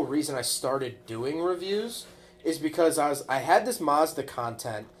actually the whole reason I started doing reviews is because I had this Mazda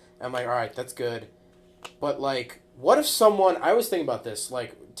content. And I'm like, all right, that's good. But like, what if someone, I was thinking about this,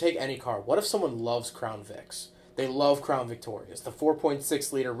 like take any car. What if someone loves Crown Vics? They love Crown Victorias. The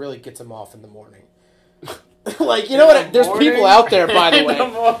 4.6 liter really gets them off in the morning. Like, you know what? There's people out there, by the way.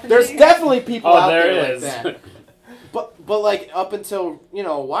 There's definitely people out there like that. But like up until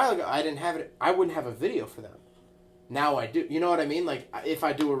a while ago, I didn't have it. I wouldn't have a video for them. Now I do. You know what I mean? Like if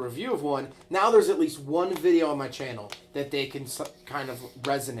I do a review of one, now there's at least one video on my channel that they can kind of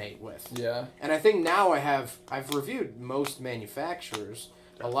resonate with. Yeah. And I think now I've reviewed most manufacturers,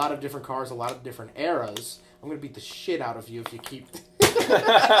 a lot of different cars, a lot of different eras. I'm gonna beat the shit out of you if you keep.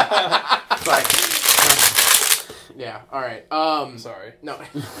 Sorry. Yeah. All right. Sorry. No.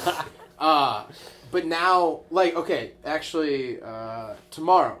 But now, like, okay, actually,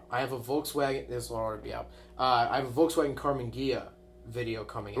 tomorrow, I have a Volkswagen, this will already be out, I have a Volkswagen Carmen Ghia video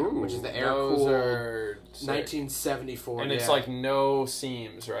coming out, which is the air-cooled 1974. And it's like no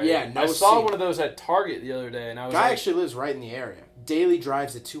seams, right? Yeah, no seams. I saw one of those at Target the other day, and I was Guy actually lives right in the area. Daily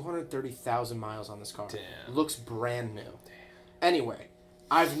drives at 230,000 miles on this car. Damn. Looks brand new. Damn. Anyway,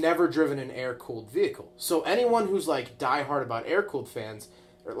 I've never driven an air-cooled vehicle. So anyone who's, like, diehard about air-cooled fans,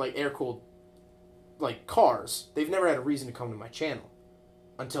 or, like, air-cooled like cars, they've never had a reason to come to my channel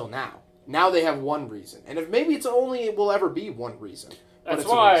until now. Now they have one reason, and if maybe it will ever be one reason. That's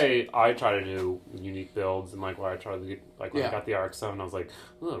why I try to do unique builds, and like why I tried to get, like when I got the RX-7, I was like,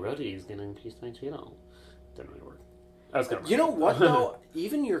 "Oh, Roadie's gonna increase my channel." Didn't really work. That's kind of you know what though?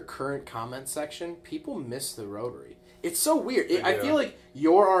 Even your current comment section, people miss the rotary. It's so weird. I feel like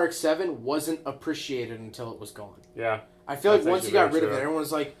your RX-7 wasn't appreciated until it was gone. Yeah, I feel like once you got rid of it, everyone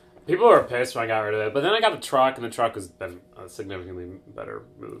was like. People were pissed when I got rid of it, but then I got the truck, and the truck has been a significantly better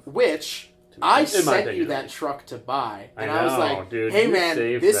move. Which I sent you that truck to buy, and I was like, dude, "Hey man,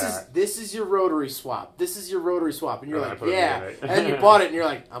 this is your rotary swap. This is your rotary swap." And you're like, "Yeah," and then you bought it, and you're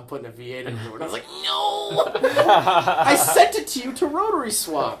like, "I'm putting a V8 in it." And I was like, "No, I sent it to you to rotary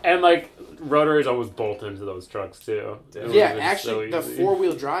swap." And like rotaries always bolt into those trucks too. Yeah, actually, the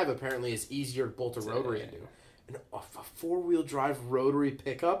 4-wheel drive apparently is easier to bolt a rotary into. A 4-wheel drive rotary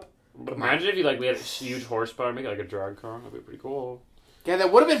pickup. Imagine if we had a huge horsepower, make it like a drag car. That'd be pretty cool. Yeah,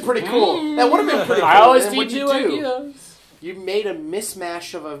 that would have been pretty cool. That would have been pretty cool. I always teach you ideas. You made a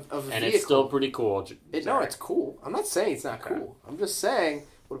mismatch of a vehicle. And it's still pretty cool. No, it's cool. I'm not saying it's not cool. I'm just saying it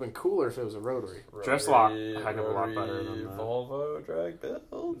would have been cooler if it was a rotary. Drifts a heck of a lot better than the Volvo drag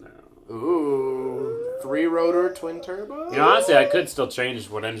build. No. Ooh, 3-rotor twin turbo. You know, honestly, I could still change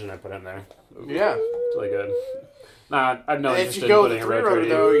what engine I put in there. Yeah, it's really good. Nah, I've no interest in putting a rotary. If you go 3-rotor,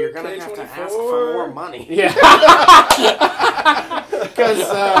 though, you're going to have to ask for more money. Yeah. Because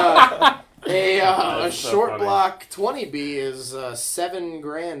a short block 20B is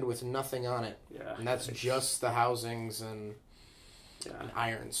 $7,000 with nothing on it. Yeah. And that's just the housings and... and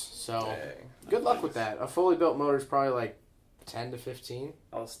irons. So Dang. good luck with that. A fully built motor is probably like 10 to 15.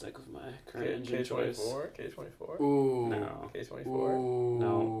 I'll stick with my current engine choice. K24? Ooh. No. K24? Ooh.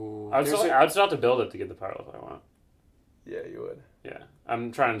 No. I would still have to build it to get the power level I want. Yeah, you would. Yeah.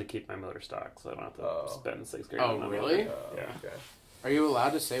 I'm trying to keep my motor stock so I don't have to spend $6,000 Oh, on really? Motor. Yeah. Okay. Are you allowed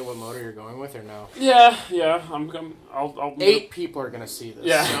to say what motor you're going with or no? Yeah. I'll 8 people are going to see this.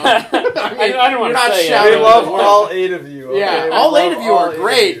 Yeah. So, I don't want to say They it. love all 8 of you. Okay? Yeah, We all love 8 of you are all 8 of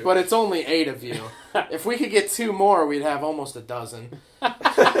great, you. but it's only 8 of you. If we could get 2 more, we'd have almost a dozen.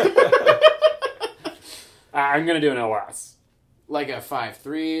 I'm going to do an LS. Like a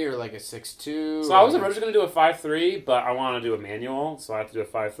 5.3 or like a 6.2. So I was originally going to do a 5.3, but I want to do a manual, so I have to do a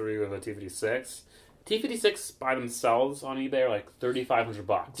 5.3 with a T56. T56 by themselves on eBay are like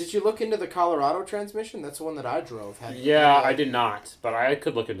 $3,500. Did you look into the Colorado transmission? That's the one that I drove. I did not, but I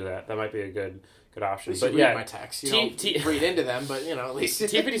could look into that. That might be a good option. At least But you yeah, read my text. You don't read into them, but at least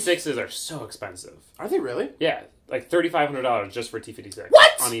T56s are so expensive. Are they really? Yeah, like $3,500 just for T56.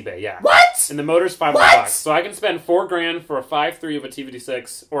 What? On eBay? Yeah. What? And the motor's $500. What? So I can spend $4,000 for a 5.3 of a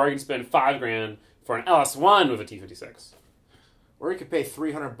T56, or I can spend $5,000 for an LS1 with a T56. Or you could pay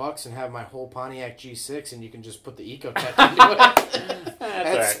 $300 and have my whole Pontiac G6, and you can just put the Ecotech into it,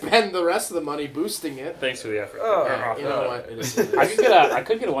 and right. spend the rest of the money boosting it. Thanks for the effort. Oh, Yeah, you know what? It is. I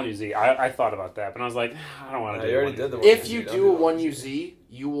could get a 1UZ. I thought about that, but I was like, I don't want to do you already 1UZ. did the 1UZ. If you do a 1UZ,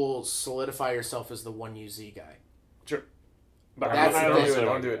 you will solidify yourself as the 1UZ guy. Sure. But That's I the Don't thing.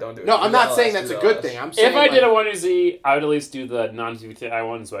 do it. Don't do it. No, Do I'm the not LS, saying do that's a the good LS. thing. I'm saying If I did a 1UZ, I would at least do the non-VVTi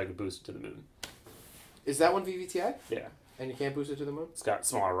one so I could boost it to the moon. Is that one VVTi? Yeah. And you can't boost it to the moon? It's got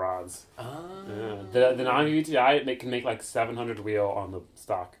smaller rods. Ah. Yeah. The non-VVTi, they can make like 700 wheel on the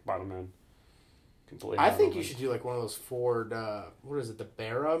stock bottom end. Completely. I think you should do like one of those Ford, what is it, the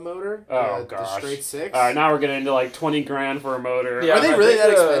Barra motor? Oh, The gosh. straight 6? All right, now we're getting into like $20,000 for a motor. Yeah, Are they I really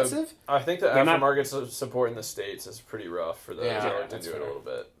think that expensive? I think the They're not- aftermarket support in the States is pretty rough for those Yeah, that like to that's do it a fair. little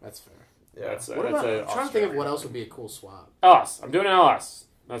bit. That's fair. Yeah. That's What about, a I'm trying to think of what else would be a cool swap. LS. I'm doing an LS.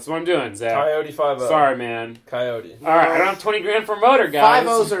 That's what I'm doing, Zach. Coyote 5.0. Sorry, man. Coyote. All right, I don't have $20,000 for a motor, guys.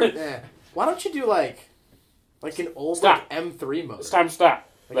 5.0s are, Why don't you do like an old Stop. like M3 motor? It's time to stop.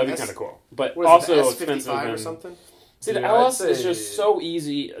 Like That'd be an kind of cool, but What is also it, the expensive. S55 or and- something? See, the Dude, LS I'd is say- just so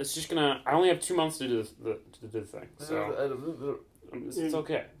easy. It's just gonna. I only have 2 months to do the thing, so it's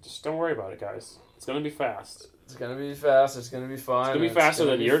okay. Just don't worry about it, guys. It's gonna be fast. It's gonna be fast. It's gonna be fun. It's gonna be and faster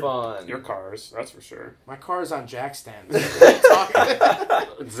gonna than be your fun. cars. That's for sure. My car is on jack stands.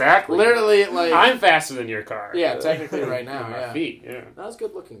 Exactly. Literally, like... I'm faster than your car. Yeah, technically right now, My yeah. feet. Yeah. That was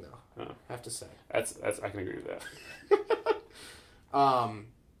good looking, though. Oh. I have to say. That's. I can agree with that.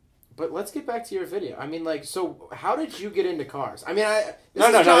 But let's get back to your video. I mean, like, so how did you get into cars? I mean,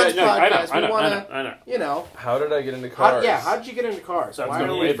 No. John's podcast. I We know. wanna, I know. you know, How did I get into cars? how did you get into cars? So I was Why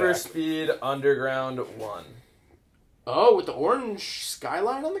gonna are way we... Need for back. Speed Underground 1. Oh, with the orange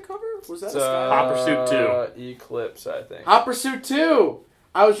skyline on the cover? Was that It's, a skyline? Hot Pursuit 2. Eclipse, I think. Hot Pursuit 2!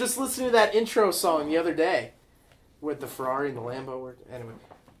 I was just listening to that intro song the other day with the Ferrari and the Lambo. Anyway.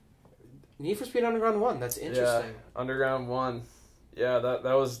 Need for Speed Underground 1. That's interesting. Yeah, Underground 1. Yeah, that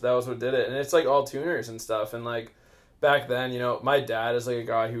was what did it. And it's like all tuners and stuff. And like back then, my dad is like a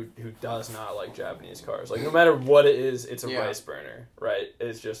guy who does not like Japanese cars. Like no matter what it is, it's a rice burner, right?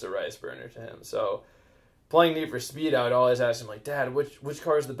 It's just a rice burner to him. So playing Need for Speed, I would always ask him like, Dad, which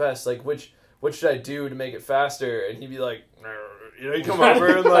car is the best? Like what should I do to make it faster? And he'd be like, he'd come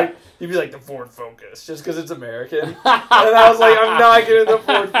over and like he'd be like the Ford Focus, just because it's American. And I was like, I'm not getting the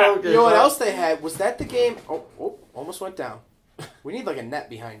Ford Focus. You know what else they had? Was that the game? Oh, almost went down. We need like a net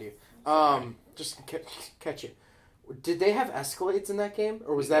behind you. Just catch it. Did they have Escalades in that game,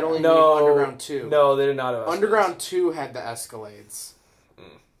 or was that only Underground 2? No, they did not have Escalades. Underground 2 had the Escalades.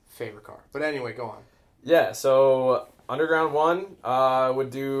 Favorite car, but anyway, go on. Yeah, so Underground 1, I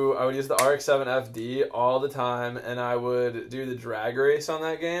would use the RX-7 FD all the time, and I would do the drag race on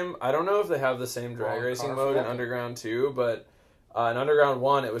that game. I don't know if they have the same drag racing mode in Underground 2, but in Underground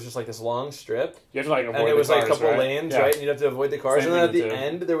 1, it was just like this long strip. You have to like avoid and it was the like a cars, couple right? lanes, Yeah. right? And you'd have to avoid the cars. Same and then at thing the too.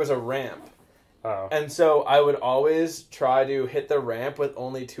 end, there was a ramp. Oh. And so I would always try to hit the ramp with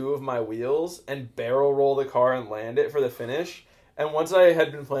only 2 of my wheels and barrel roll the car and land it for the finish. And once I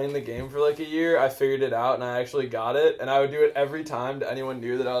had been playing the game for like a year, I figured it out and I actually got it. And I would do it every time to anyone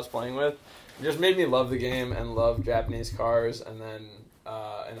new that I was playing with. It just made me love the game and love Japanese cars. And then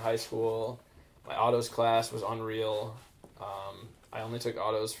in high school, my autos class was unreal. I only took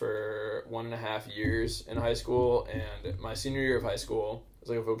autos for 1.5 years in high school. And my senior year of high school was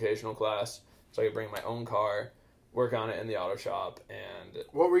like a vocational class. So I could bring my own car. work on it in the auto shop. And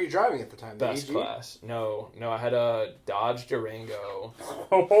what were you driving at the time? Best EG? class. No, I had a Dodge Durango.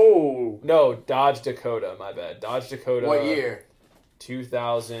 Oh. No, Dodge Dakota. My bad. Dodge Dakota. What year?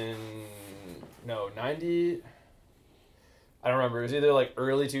 2000. No, 90. I don't remember. It was either like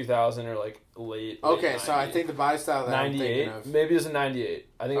early 2000 or like late. Okay, 90. so I think the body style that 98. I'm thinking of. Maybe it was a 98.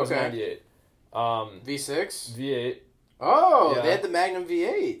 I think it was 98. V6? V8. Oh, Yeah. they had the Magnum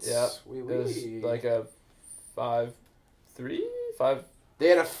V8s. Yeah. Oui, It was oui. like a 5.3? 5. They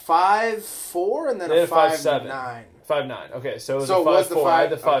had a 5.4 and then They a had a 5.7. 5.9. 5.9. Okay, so it was So a 5.4. was the I had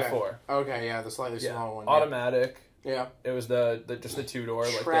the 5? 5.4. Okay, yeah, the slightly smaller one. Automatic. Yeah. It was just the 2-door,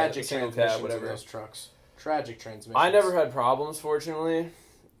 like Tragic the single transmissions cab, whatever. in those trucks. Tragic transmissions. I never had problems, fortunately.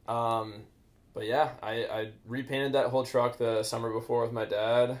 But yeah, I repainted that whole truck the summer before with my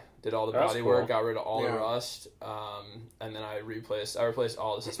dad. Did all the That's body cool. work, got rid of all the Yeah. rust, and then I replaced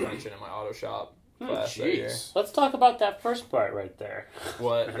all the suspension in my auto shop last that year. Jeez. Let's talk about that first part right there.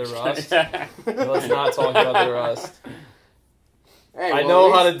 What, the rust? Yeah. Let's not talk about the rust. Hey, I well, know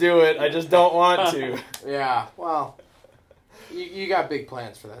at how least- to do it. I just don't want to. Yeah, well, you got big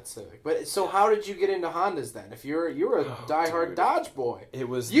plans for that Civic. But so how did you get into Hondas then? If you were a diehard dude. Dodge boy, It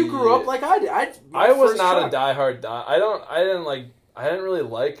was you grew up like I did. I was not a diehard Dodge. I didn't really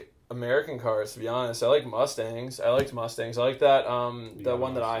like American cars, to be honest. I like Mustangs. I liked Mustangs. I like that the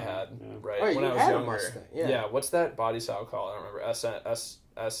one that I had, Yeah. right, Oh, when you I was had a younger. Mustang, yeah. What's that body style called? I don't remember. S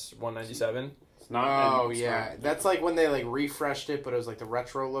 197. It's not, Oh it's yeah, not- that's like when they like refreshed it, but it was like the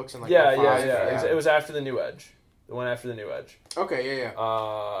retro looks and like Yeah. 05. It was after the New Edge. The one after the New Edge. Okay, yeah.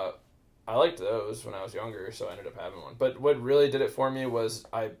 I liked those when I was younger, so I ended up having one. But what really did it for me was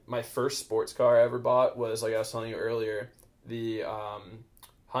my first sports car I ever bought was, like I was telling you earlier, the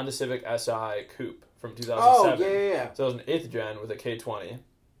Honda Civic Si Coupe from 2007. Oh yeah. So it was an 8th gen with a K20.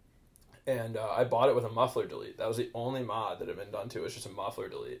 And I bought it with a muffler delete. That was the only mod that had been done to it. It was just a muffler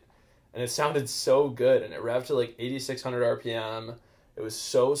delete. And it sounded so good. And it revved to like 8,600 RPM. It was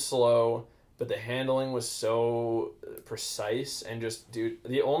so slow, but the handling was so precise. And just, dude,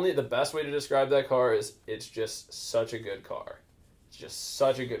 the best way to describe that car is it's just such a good car. It's just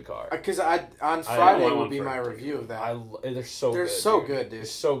such a good car. Because on Friday want will one be for my it, review of that. They're so They're good. so dude. good, dude. They're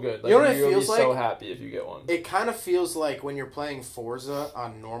so good. Like, You know what it you'll feels be so like? happy if you get one. It kind of feels like when you're playing Forza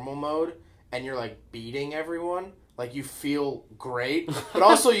on normal mode and you're like beating everyone, like you feel great, but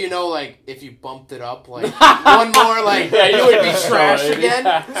also you know like if you bumped it up like one more like Yeah, you would be yeah. trash Yeah.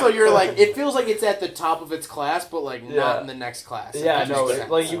 again. So you're like it feels like it's at the top of its class, but like Yeah. not in the next class. if Yeah, that no, makes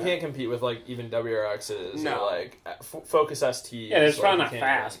sense. like you can't compete with like even WRXs No. or like Focus STs. Yeah, it's like, probably you not can't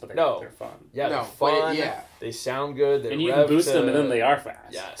fast, win. but no, they're fun. yeah, No, they're but fun. yeah. They sound good. They And you rev can boost to, them, and then they are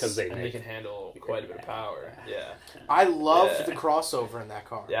fast. yes, because they can handle quite a bit of power. Yeah, I love Yeah. the crossover in that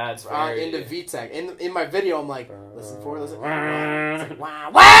car. yeah, it's very Into VTEC. In my video, I'm like, listen for it, listen. It's like, Dude, wow,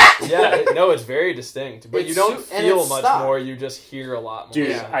 wow. yeah. No, it's very distinct, but It's you don't and feel it's much stock. more. You just hear a lot more.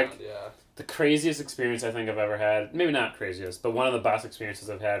 Dude, sound, yeah. the craziest experience I think I've ever had, maybe not craziest, but one of the best experiences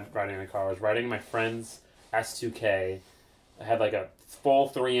I've had riding in a car was riding my friend's S2K. I had like a full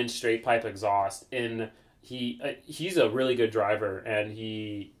 3-inch straight pipe exhaust, and he's a really good driver, and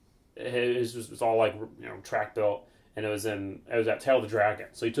it was all like, you know, track built, and it was at Tail of the Dragon.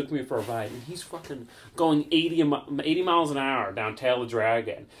 So he took me for a ride, and he's fucking going 80 miles an hour down Tail of the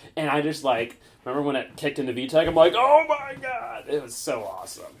Dragon, and I just like remember when it kicked into VTEC, I'm like, oh my god, it was so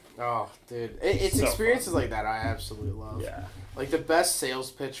awesome. Oh, dude. It's So experiences like that I absolutely love. Yeah. Like, the best sales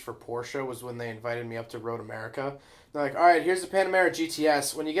pitch for Porsche was when they invited me up to Road America. They're like, all right, here's the Panamera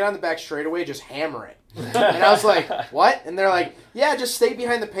GTS. When you get on the back straightaway, just hammer it. And I was like, what? And they're like, yeah, just stay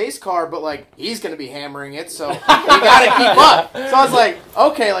behind the pace car, but, like, he's going to be hammering it, so you got to keep up. So I was like,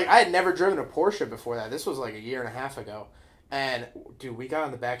 okay, like, I had never driven a Porsche before that. This was, like, a year and a half ago. And, dude, we got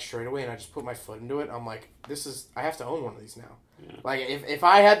on the back straightaway, and I just put my foot into it. I'm like, I have to own one of these now. Yeah. Like, if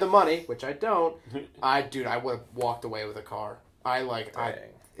I had the money, which I don't, I would have walked away with a car.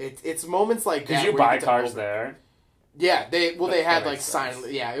 It's moments like that. Did you where buy get to cars open- there? Yeah, they had That like makes sign. sense.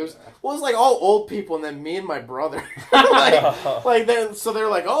 Yeah, it was like all old people, and then me and my brother. They're like,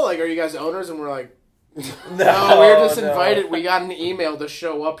 oh, like, are you guys owners? And we're like, no, we were just invited. We got an email to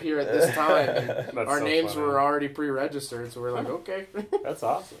show up here at this time. And That's our so names funny. were already pre-registered, so we're like, okay. That's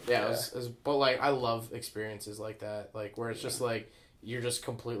awesome. Yeah, it was, but like I love experiences like that, like where it's just like you're just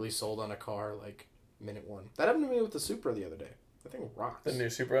completely sold on a car, like minute one. That happened to me with the Supra the other day. That thing rocks. The new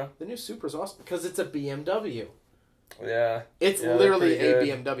Supra. The new Supra's awesome because it's a BMW. Yeah. It's Yeah, literally they're a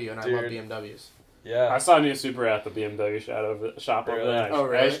pretty BMW, and I Dude. love BMWs. Yeah. I saw a new Supra at the BMW shop over Really? there. Oh,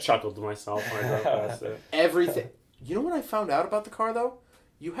 really? I just chuckled to myself when I drove past it. Everything. You know what I found out about the car though?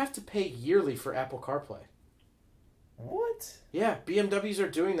 You have to pay yearly for Apple CarPlay. What? Yeah, BMWs are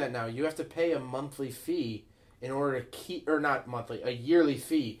doing that now. You have to pay a monthly fee in order to keep, or not monthly, a yearly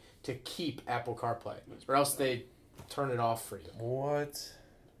fee to keep Apple CarPlay, or else they turn it off for you. What?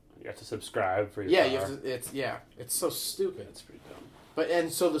 You have to subscribe for your Yeah, car. you have to, it's so stupid. It's pretty dumb. But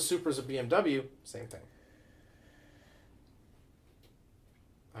and so the Supra's a BMW, same thing.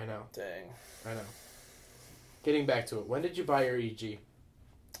 I know. Dang. I know. Getting back to it, when did you buy your EG?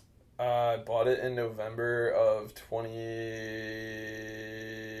 I bought it in November of 20...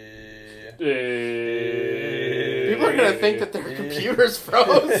 People are gonna think that their computers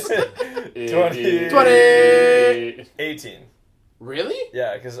froze. 2018. Really?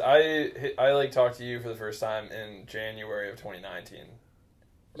 Yeah, because I like talked to you for the first time in January of 2019.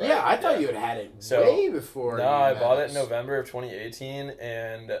 Right? Yeah, I thought you had it way before. No, I bought it in November of 2018,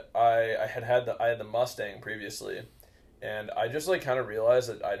 and I had the Mustang previously, and I just like kind of realized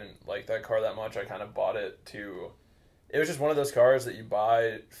that I didn't like that car that much. I kind of bought it to. It was just one of those cars that you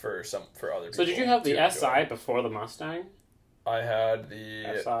buy for other people. So did you have the SI before the Mustang? I had the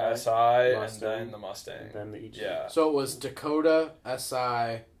SI and then the Mustang. And then the EG. Yeah. So it was Dakota,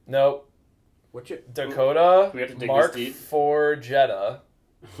 SI. Nope. Dakota, we have to dig Mark this deep. IV Jetta.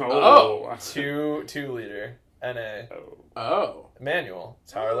 Oh. 2 liter NA. Oh. Manual.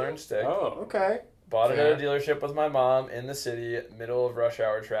 That's how I learned stick. Oh, okay. Bought it at a dealership with my mom in the city, middle of rush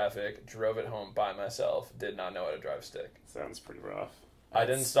hour traffic, drove it home by myself, did not know how to drive stick. Sounds pretty rough. I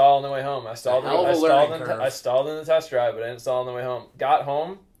didn't stall on the way home. I stalled in the test drive, but I didn't stall on the way home. Got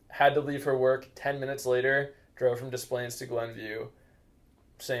home, had to leave for work 10 minutes later, drove from Des Plaines to Glenview.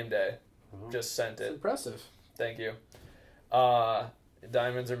 Same day. Oh. Just sent it. It's impressive. Thank you.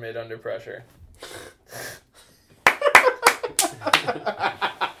 Diamonds are made under pressure.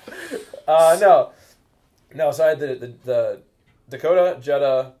 No, so I had the Dakota,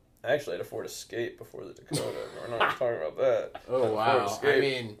 Jetta. I actually had a Ford Escape before the Dakota. We're not talking about that. Oh, wow. Ford Escape I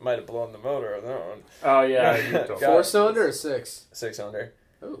mean, might have blown the motor on that one. Oh, yeah. 4-cylinder or 6? 6-cylinder.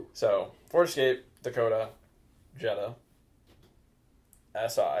 Oh. So, Ford Escape, Dakota, Jetta,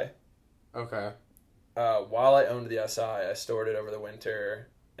 SI. Okay. While I owned the SI, I stored it over the winter,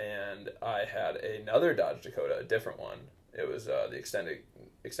 and I had another Dodge Dakota, a different one. It was the extended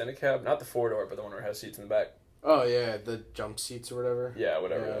cab, not the 4-door, but the one where it has seats in the back. Oh, yeah, the jump seats or whatever. Yeah,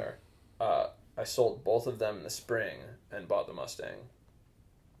 whatever they are. I sold both of them in the spring and bought the Mustang.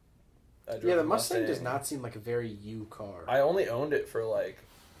 Yeah, the Mustang does not seem like a very you car. I only owned it for like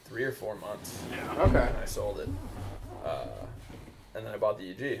 3 or 4 months. Yeah. Okay. And I sold it. And then I bought the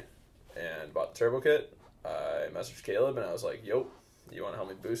EG and bought the turbo kit. I messaged Caleb and I was like, yo, you want to help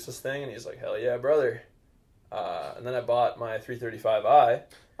me boost this thing? And he's like, hell yeah, brother. And then I bought my 335i.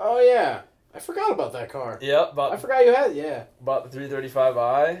 Oh, yeah. I forgot about that car. Yep. I forgot you had it, yeah. Bought the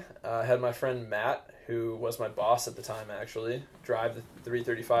 335i. Had my friend Matt, who was my boss at the time, actually, drive the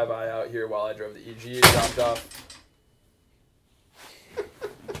 335i out here while I drove the EG, dropped off.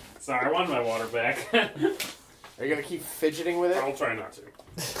 Sorry, I wanted my water back. Are you going to keep fidgeting with it? I'll try not to.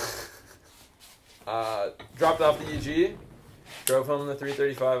 Dropped off the EG, drove home the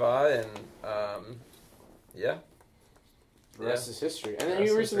 335i, and, yeah. The rest is history. And then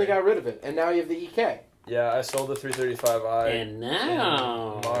you recently got rid of it, and now you have the EK. Yeah, I sold the 335i. And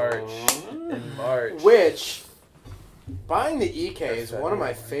now... In March. Which, buying the EK is one of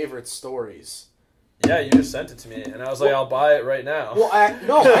my favorite stories. Yeah, you just sent it to me, and I was like, I'll buy it right now. Well, I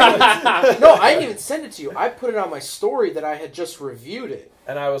didn't even send it to you. I put it on my story that I had just reviewed it.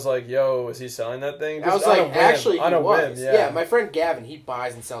 And I was like, yo, is he selling that thing? I was like, actually, he was. Whim, yeah. My friend Gavin, he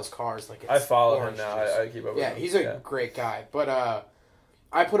buys and sells cars like it's I follow orange him now. juice. I keep up with him. Yeah, he's a great guy. But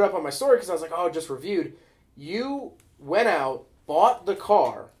I put it up on my story because I was like, oh, just reviewed. You went out, bought the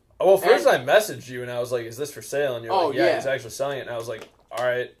car. Well, first I messaged you, and I was like, is this for sale? And you're like, yeah, he's actually selling it. And I was like, all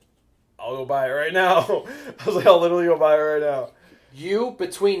right, I'll go buy it right now. I was like, I'll literally go buy it right now. You,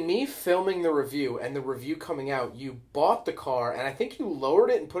 between me filming the review and the review coming out, you bought the car, and I think you lowered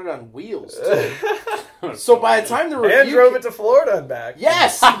it and put it on wheels, too. So by the time the review... And drove it to Florida and back.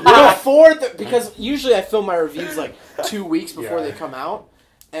 Yes! Because usually I film my reviews like 2 weeks before they come out.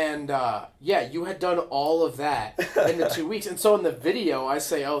 And, you had done all of that in the 2 weeks. And so in the video, I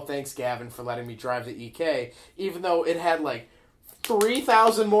say, oh, thanks, Gavin, for letting me drive the EK, even though it had,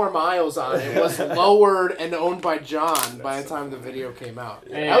 3,000 more miles on it. It was lowered and owned by John by the time the video came out.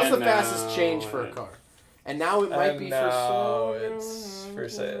 That was the fastest change for a car. And now it might be for sale. It's for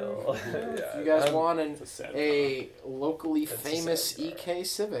sale. If you guys want a locally famous EK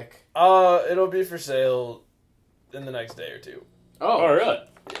Civic. It'll be for sale in the next day or two. Oh, really?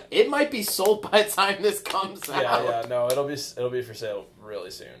 It might be sold by the time this comes out. Yeah, no, it'll be for sale really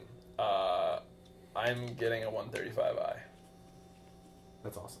soon. I'm getting a 135i.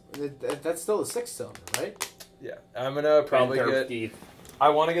 That's awesome. That's still a 6-cylinder, right? Yeah, I'm gonna probably get. I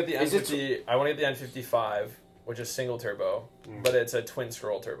want to get the N50. I want to get the N55, which is single turbo, but it's a twin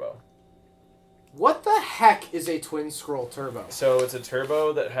scroll turbo. What the heck is a twin scroll turbo? So it's a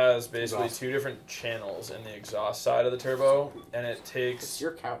turbo that has basically two different channels in the exhaust side of the turbo, and it takes... It's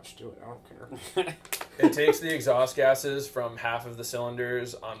your couch, do it, I don't care. It takes the exhaust gases from half of the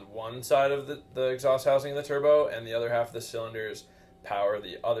cylinders on one side of the exhaust housing of the turbo, and the other half of the cylinders power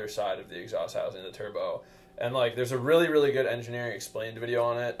the other side of the exhaust housing of the turbo. And, like, there's a really, really good engineering explained video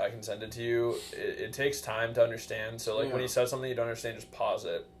on it. I can send it to you. It takes time to understand. So, like, when he says something you don't understand, just pause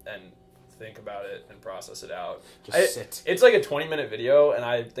it and think about it and process it out. Just sit. It's like a 20-minute video, and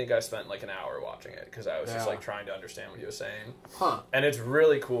I think I spent like an hour watching it because I was just like trying to understand what he was saying. Huh. And it's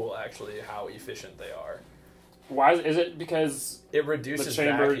really cool, actually, how efficient they are. Why is it? Because it reduces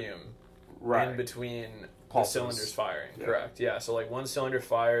vacuum in between the cylinders firing. Yeah. Correct. Yeah. So like one cylinder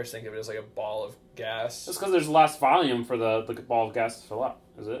fires, think of it as like a ball of gas. It's because there's less volume for the ball of gas to fill up.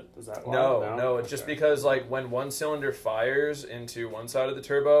 Is it? Is that why? No. It's just because like when one cylinder fires into one side of the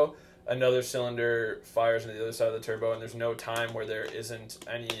turbo, another cylinder fires into the other side of the turbo, and there's no time where there isn't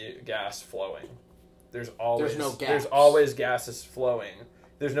any gas flowing. There's always no gaps. There's always gases flowing.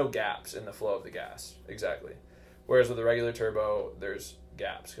 There's no gaps in the flow of the gas. Exactly. Whereas with a regular turbo, there's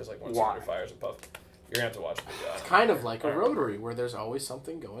gaps because like one cylinder fires a puff. You're gonna have to watch the video. It's kind of like a rotary where there's always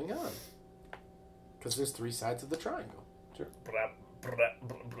something going on because there's three sides of the triangle. Sure.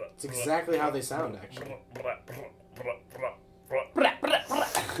 It's exactly how they sound, actually.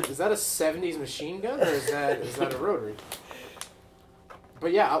 Is that a 70s machine gun, or is that a rotary?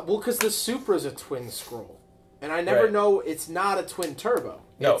 But yeah, well, because the Supra's a twin scroll, and I never know it's not a twin turbo.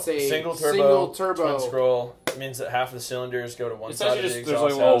 No, it's a single turbo. Twin scroll. It means that half of the cylinders go to one side of the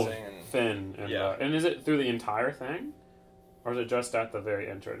exhaust housing. And fin. And, and is it through the entire thing, or is it just at the very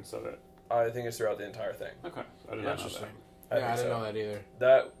entrance of it? I think it's throughout the entire thing. Okay, I didn't know that. I didn't know that either.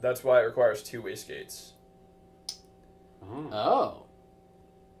 That's why it requires two wastegates. Oh.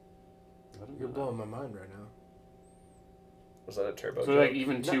 You're blowing my mind right now. Was that a turbo? So like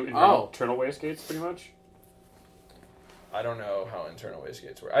even two internal wastegates, pretty much. I don't know how internal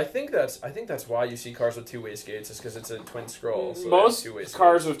wastegates work. I think that's why you see cars with two wastegates is because it's a twin scroll. So most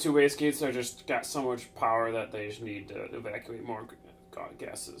cars with two wastegates are just got so much power that they just need to evacuate more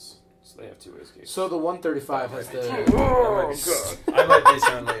gases. So they have two wastegates. So the 135 has the... I might be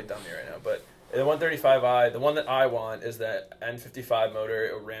sounding like a dummy right now, but the 135i, the one that I want is that N55 motor.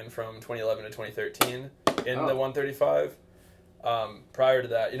 It ran from 2011 to 2013 in the 135. Prior to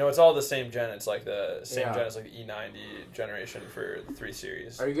that, it's all the same gen. It's like the same gen as like the E90 generation for the 3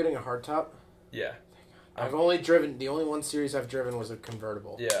 Series. Are you getting a hardtop? Yeah. I've only driven, the only 1 Series I've driven was a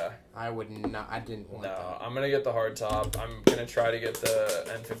convertible. Yeah. I didn't want that. No, I'm going to get the hardtop. I'm going to try to get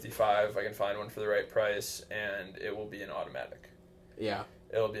the N55 if I can find one for the right price, and it will be an automatic. Yeah.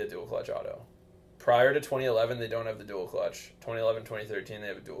 It'll be a dual clutch auto. Prior to 2011, they don't have the dual clutch. 2011, 2013, they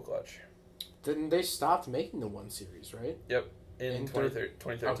have a dual clutch. Didn't they stop making the 1 Series, right? Yep. In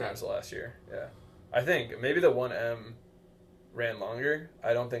 2013 was the last year. Yeah. I think maybe the 1M ran longer.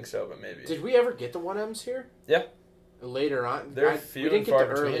 I don't think so, but maybe. Did we ever get the 1Ms here? Yeah. Later on? They're few and far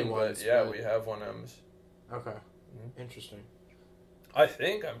between, but yeah, we have 1Ms. Okay. Mm-hmm. Interesting.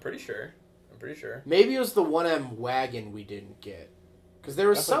 I'm pretty sure. Maybe it was the 1M wagon we didn't get. Because there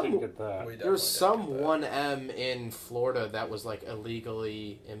was some 1M in Florida that was like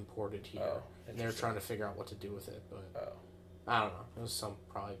illegally imported here. And they were trying to figure out what to do with it, but I don't know. It was some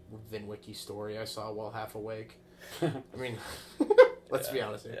probably VinWiki story I saw while half awake. I mean, let's be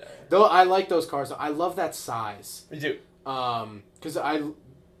honest here. Yeah. Though I like those cars. I love that size. Me too. Because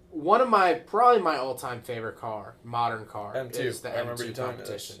one of probably my all-time favorite modern car M2. is the M2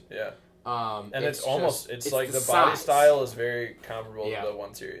 competition. Yeah. And it's the like the body style is very comparable to the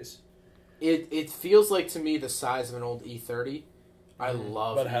 1 Series. It feels like to me the size of an old E30. I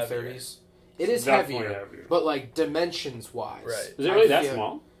love E30s. Heavier. It is heavier, but like dimensions wise. Right. Is it really that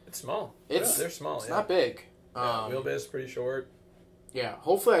small? It's small. They're small. It's not big. Wheelbase is pretty short. Yeah.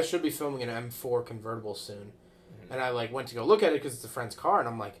 Hopefully I should be filming an M4 convertible soon. Mm-hmm. And I went to go look at it because it's a friend's car, and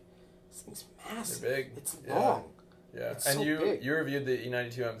I'm like, this thing's massive. They're big. It's long. Yeah. It's and so big. You reviewed the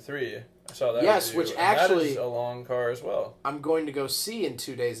E92 M3. I saw that. Yes, which actually that is a long car as well. I'm going to go see in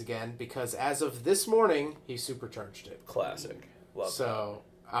 2 days again because as of this morning, he supercharged it. Classic. Love that. So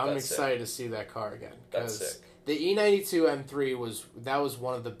I'm excited to see that car again. That's sick. The E92 M3 was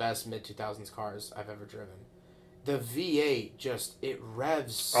one of the best mid-2000s cars I've ever driven. The V8 it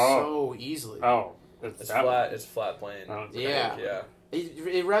revs so easily. Oh, it's flat. It's flat plane. Yeah. Yeah.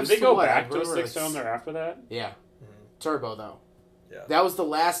 It revs Did they to go what? back to a remember 6-cylinder after that? Yeah. Turbo, though. Yeah. That was the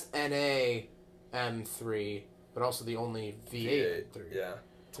last NA M3, but also the only V8 M3. Yeah.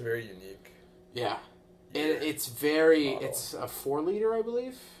 It's very unique. Yeah. year It's very... model. It's a 4-liter, I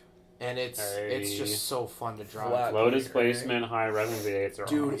believe. And it's just so fun to drive. Flat. Low displacement, high revving V8s are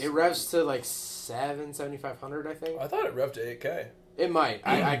Dude, awesome. it revs to like 7,500, I think. I thought it revved to 8K. It might.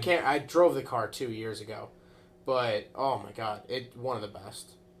 I can't. I drove the car 2 years ago, but oh my god, one of the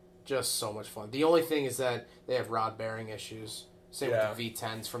best. Just so much fun. The only thing is that they have rod bearing issues. Same with the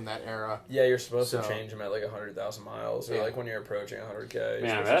V10s from that era. Yeah, you're supposed to change them at like 100,000 miles, or like when you're approaching 100K.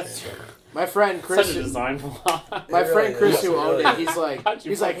 Man, that's my friend Chris. such a design flaw. My friend Chris, who owned really it,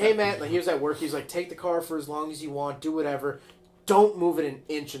 he's like, hey man, like he was at work. He's like, take the car for as long as you want, do whatever. Don't move it an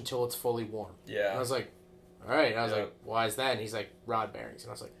inch until it's fully warm. Yeah. And I was like, all right. And I was like, why is that? And he's like, rod bearings. And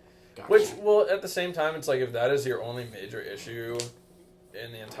I was like, gotcha. Which, well, at the same time, it's like if that is your only major issue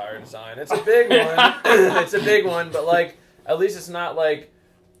in the entire design, it's a big one. It's a big one, but like at least it's not like,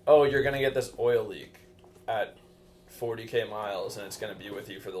 oh, you're gonna get this oil leak at 40K miles and it's gonna be with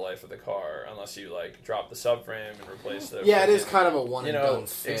you for the life of the car unless you like drop the subframe and replace the. Yeah, it is kind of a one and done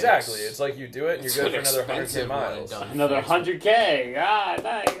fix. Exactly. It's like you do it and you're good for another 100K miles. Another 100K. Ah,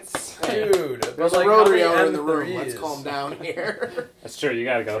 nice. Dude, there's like, a rotary how many owner in the room. Let's M3s? calm down here. That's true. You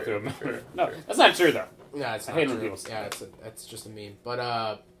gotta go through a motor. No, that's not true though. No, it's I not hate true. when people say Yeah, that. it's just a meme.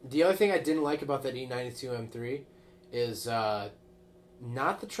 But the other thing I didn't like about that E92 M3 is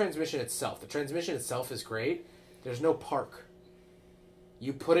not the transmission itself. The transmission itself is great. There's no park.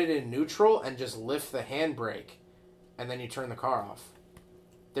 You put it in neutral and just lift the handbrake, and then you turn the car off.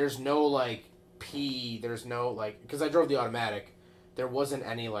 There's no like there's no like, because I drove the automatic. There wasn't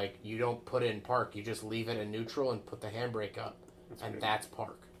any like, you don't put it in park. You just leave it in neutral and put the handbrake up, that's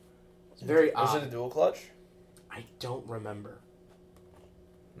park. It's very odd. Is it a dual clutch? I don't remember.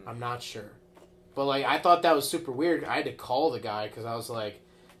 I'm not sure. But, like, I thought that was super weird. I had to call the guy because I was, like,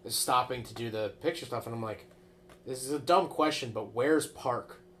 stopping to do the picture stuff. And I'm like, this is a dumb question, but where's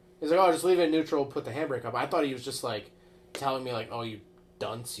park? He's like, oh, just leave it in neutral, put the handbrake up. I thought he was just, like, telling me, like, oh, you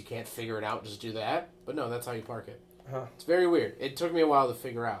dunce, you can't figure it out, just do that. But no, that's how you park it. Huh. It's very weird. It took me a while to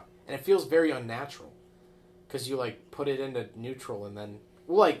figure out. And it feels very unnatural. Because you, like, put it into neutral and then,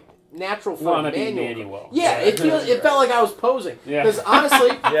 well, like, natural for a manual. Yeah, it felt like I was posing. Yeah. Because honestly,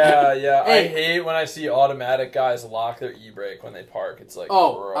 yeah. Hey. I hate when I see automatic guys lock their e-brake when they park. It's like,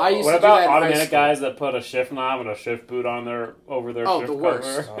 Oh, bro. I used What to do that about in high automatic school. guys that put a shift knob and a shift boot on over their shift the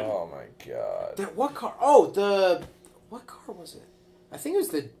worst. cover? Oh my god. What car? What car was it? I think it was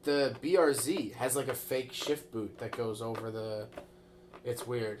the BRZ has like a fake shift boot that goes over the. It's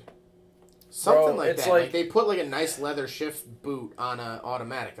weird. Something like it's that. like- Like they put like a nice leather shift boot on a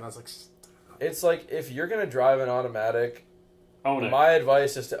automatic, and I was like, It's like if you're gonna drive an automatic, Own it. my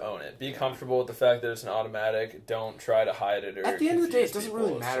advice is to own it. Be comfortable with the fact that it's an automatic. Don't try to hide it or At the end of the day, it confuse doesn't people.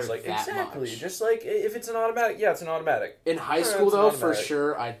 really It's matter just like, that exactly. much. Just like if it's an automatic, yeah, it's an automatic. in high Yeah, school it's an though, for automatic.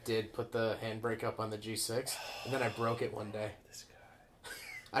 sure, I did put the handbrake up on the G6, and then I broke it one day. This guy.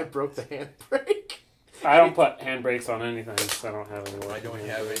 I broke the handbrake. I don't put handbrakes on anything, so I don't have any. I don't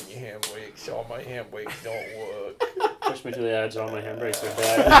have any hand brakes. All my hand brakes don't work. Push me to the edge. All my handbrakes are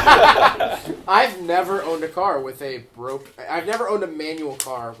bad. I've never owned a car with I've never owned a manual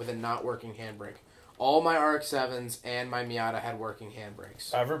car with a not working handbrake. All my RX-7s and my Miata had working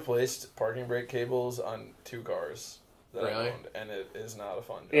handbrakes. I've replaced parking brake cables on 2 cars that Really? I owned, and it is not a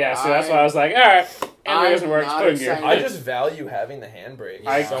fun job. Yeah, so that's why I was like, all right, handbrake doesn't work. Just not put in gear. excited. I just value having the handbrake.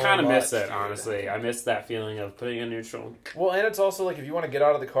 I so kind of miss much, it, dude. honestly. I miss that feeling of putting in neutral. Well, and it's also like if you want to get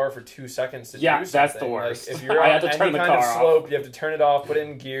out of the car for 2 seconds to do Yeah, something. that's the like, worst. if you're I on have to any turn the kind of car off. slope, you have to turn it off, put it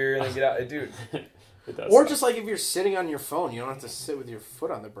in gear, and then get out. Dude, It does Or suck. just like if you're sitting on your phone, you don't have to sit with your foot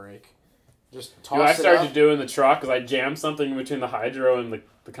on the brake. Just toss Dude, I it started up. to do in the truck because I jammed something between the hydro and the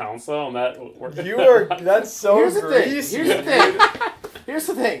console, and that worked. that's so Here's the thing. greasy. Here's the thing. Here's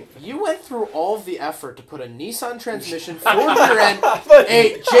the thing. You went through all of the effort to put a Nissan transmission, 4-liter end,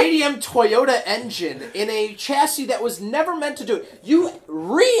 a JDM Toyota engine in a chassis that was never meant to do it. You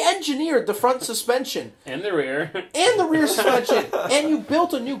re-engineered the front suspension in the rear. and the rear suspension, and you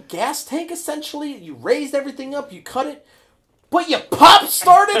built a new gas tank, essentially. You raised everything up. You cut it. But you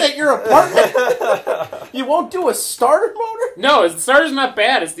pop-started at your apartment? You won't do a starter motor? No, the starter's not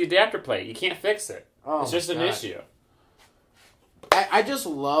bad. It's the adapter plate. You can't fix it. Oh it's just my an God. issue. I just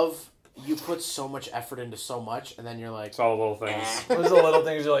love you put so much effort into so much, and then you're like... It's all the little things. Those are the little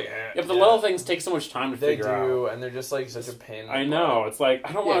things you're like, eh. If the little things take so much time to They figure out. do, and they're just like such a pain. I know. It's like,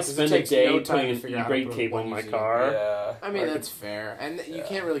 I don't want to spend a day putting an e-brake cable in my car. Yeah. I mean, that's fair. And you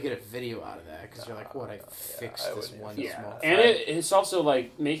can't really get a video out of that, because you're like, what, I fixed this one small And it's also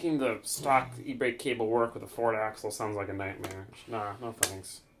like, making the stock e-brake cable work with a Ford axle sounds like a nightmare. Nah, no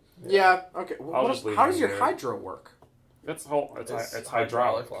thanks. Yeah, okay. I'll just leave how it does your here. hydro work? It's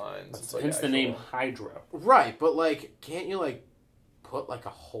hydraulic lines. It's hence the name hydro. Right, but like, can't you like put like a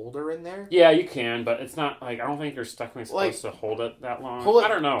holder in there? Yeah, you can, but it's not like I don't think you're technically supposed to hold it that long. I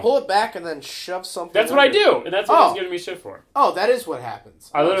don't know. Pull it back and then shove something. That's what I do, and that's what he's giving me shit for. Oh, that is what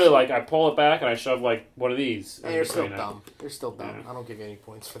happens. I literally I pull it back and I shove like one of these. And you're still dumb. You're still dumb. Yeah. I don't give you any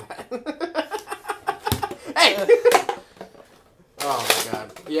points for that. Hey. Oh my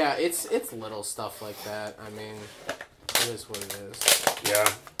god. Yeah, it's little stuff like that. I mean, it is what it is. Yeah.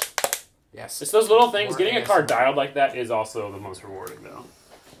 Yes. It's those little things. Getting a car dialed like that is also the most rewarding, though.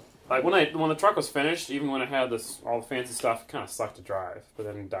 Like when the truck was finished, even when it had all the fancy stuff, it kind of sucked to drive. But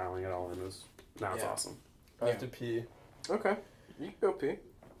then dialing it all in it's awesome. I have to pee. Okay, you can go pee.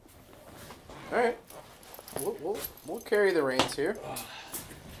 All right, we'll carry the reins here.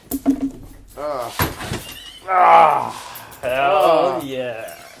 Hell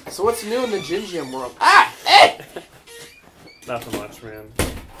yeah! So what's new in the Gin Jam world? Hey! Nothing much, man.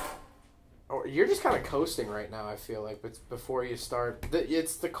 Oh, you're just kind of coasting right now, I feel like, but before you start...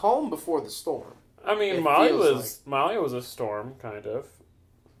 It's the calm before the storm. I mean, Molly was a storm, kind of.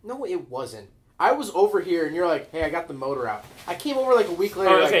 No, it wasn't. I was over here, and you're like, hey, I got the motor out. I came over like a week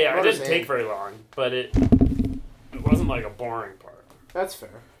later. Oh, okay, it didn't take very long, but it wasn't like a boring part. That's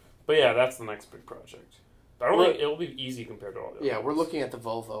fair. But yeah, that's the next big project. I don't think it'll be easy compared to all the other ones. We're looking at the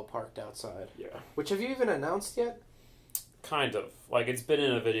Volvo parked outside. Yeah. Which, have you even announced yet? Kind of. Like, it's been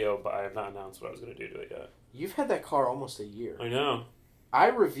in a video, but I have not announced what I was going to do to it yet. You've had that car almost a year. I know. I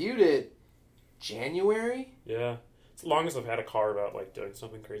reviewed it January. Yeah. It's the longest I've had a car without, like, doing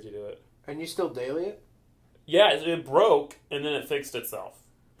something crazy to it. And you still daily it? Yeah, it broke, and then it fixed itself.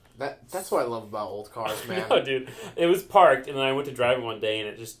 That's what I love about old cars, man. No, dude. It was parked, and then I went to drive it one day, and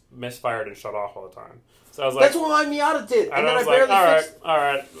it just misfired and shut off all the time. So I was like... That's what my Miata did. And then I barely fixed it. All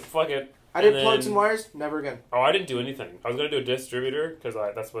right, fuck it. I did plugs and wires, never again. Oh, I didn't do anything. I was going to do a distributor, because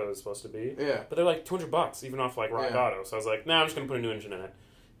that's what it was supposed to be. Yeah. But they're like $200, even off like Rock Auto. So I was like, nah, I'm just going to put a new engine in it.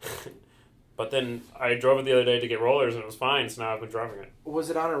 But then I drove it the other day to get rollers, and it was fine, so now I've been driving it. Was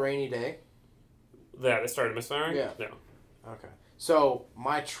it on a rainy day? That it started misfiring? Yeah. No. Okay. So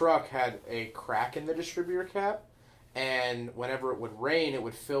my truck had a crack in the distributor cap, and whenever it would rain, it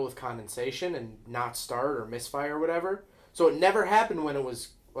would fill with condensation and not start or misfire or whatever. So it never happened when it was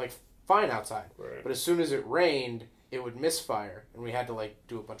like fine outside. Right. But as soon as it rained, it would misfire, and we had to like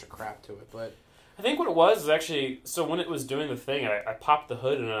do a bunch of crap to it. But I think what it was is actually, so when it was doing the thing, I popped the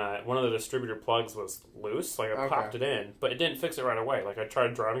hood and one of the distributor plugs was loose. Like I popped it in, but it didn't fix it right away. Like I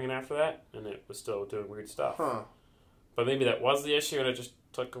tried driving it after that, and it was still doing weird stuff. Huh. But maybe that was the issue, and it just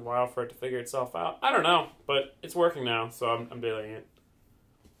took a while for it to figure itself out. I don't know, but it's working now, so I'm dealing it.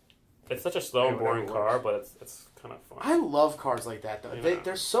 It's such a slow and boring car, but it's kind of fun. I love cars like that, though. Yeah.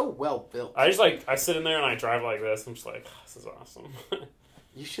 They're so well built. I sit in there and I drive like this. I'm just like, oh, this is awesome.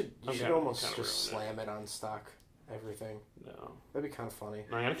 You should almost just slam it on stock everything. No. That'd be kind of funny.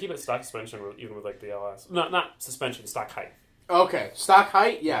 No, I'm going to keep it stock suspension, even with like the LS. Not suspension, stock height. Okay, stock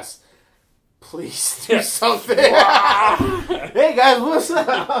height, yes. Please do something. Hey guys, what's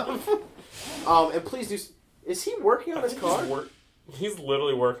up? And please do. Is he working on his car? He's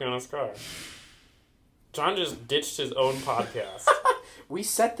literally working on his car. John just ditched his own podcast. We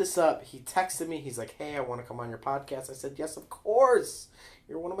set this up. He texted me. He's like, "Hey, I want to come on your podcast." I said, "Yes, of course.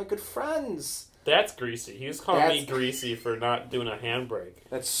 You're one of my good friends." That's greasy. He was calling me greasy for not doing a handbrake.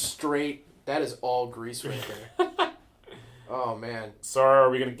 That's straight. That is all grease right there. Oh, man. So are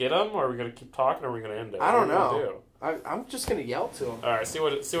we going to get him, or are we going to keep talking, or are we going to end it? I don't know. I'm just going to yell to him. All right, see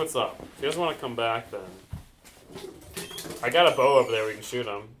what's up. If he doesn't want to come back, then... I got a bow over there we can shoot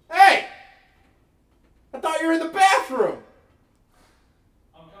him. Hey! I thought you were in the bathroom!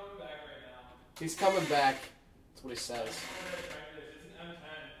 I'm coming back right now. He's coming back. That's what he says.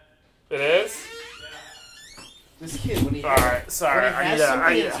 It is? This kid, when he all right, sorry. When he has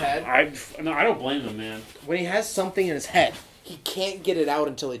something in his head, I don't blame him, man. When he has something in his head, he can't get it out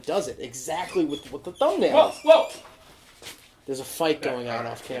until he does it. Exactly with the thumbnail. Whoa! There's a fight going on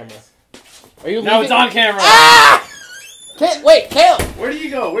off camera. Are you leaving? No, it's on camera. Ah! Wait, Caleb! Where do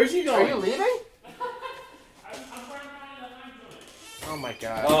you go? Where's he going? Are you leaving? Oh my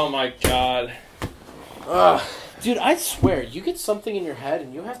god. Oh my god. Ugh. Dude, I swear, you get something in your head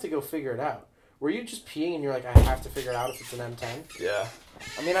and you have to go figure it out. Were you just peeing and you're like, I have to figure it out if it's an M10? Yeah.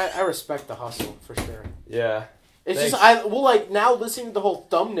 I mean, I respect the hustle, for sure. Yeah. It's Thanks. just, like, now listening to the whole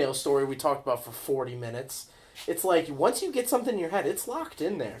thumbnail story we talked about for 40 minutes, it's like, once you get something in your head, it's locked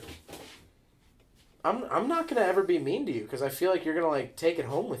in there. I'm not going to ever be mean to you, because I feel like you're going to, like, take it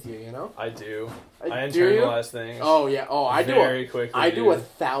home with you, you know? I do. I do you? internalize things. Oh, yeah. Oh, I do. Very quickly. I do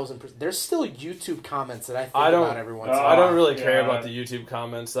 1,000%. There's still YouTube comments that I think about every once in a while. I don't really care about the YouTube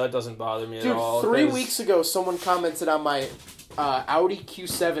comments. That doesn't bother me at all. Dude, 3 weeks ago, someone commented on my Audi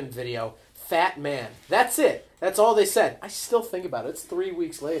Q7 video, fat man. That's it. That's all they said. I still think about it. It's 3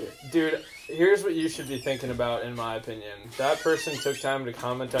 weeks later. Dude, here's what you should be thinking about, in my opinion. That person took time to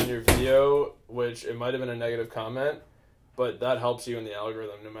comment on your video, which it might have been a negative comment, but that helps you in the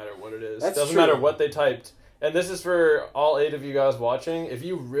algorithm no matter what it is. That's Doesn't true. matter what they typed. And this is for all 8 of you guys watching. If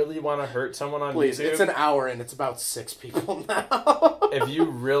you really want to hurt someone on Please, YouTube... it's an hour and it's about 6 people now. If you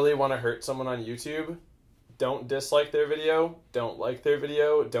really want to hurt someone on YouTube... Don't dislike their video, don't like their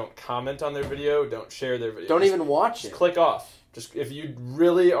video, don't comment on their video, don't share their video. Don't even watch it. Click off. Just if you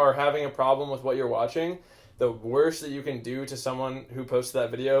really are having a problem with what you're watching, the worst that you can do to someone who posted that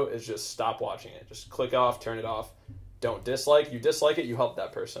video is just stop watching it. Just click off, turn it off. Don't dislike. You dislike it, you help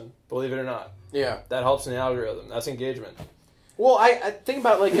that person. Believe it or not. Yeah. That helps in the algorithm. That's engagement. Well, I think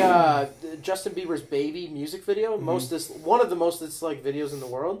about, like, Justin Bieber's Baby music video. Mm-hmm. One of the most disliked videos in the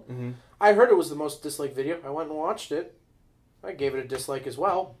world. Mm-hmm. I heard it was the most disliked video. I went and watched it. I gave it a dislike as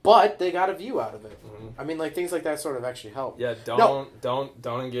well, but they got a view out of it. Mm-hmm. I mean, like, things like that sort of actually help. Yeah, don't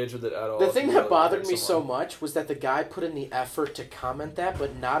engage with it at all. The thing that bothered me so much was that the guy put in the effort to comment that,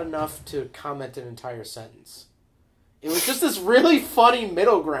 but not enough to comment an entire sentence. It was just this really funny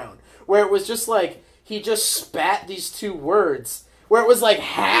middle ground, where it was just like, he just spat these 2 words, where it was like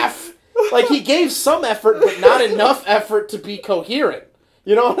half, like he gave some effort, but not enough effort to be coherent.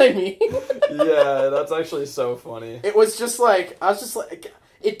 You know what I mean? Yeah, that's actually so funny. It was just like, I was just like,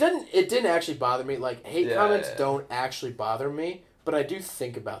 it didn't actually bother me. Like, hate comments don't actually bother me, but I do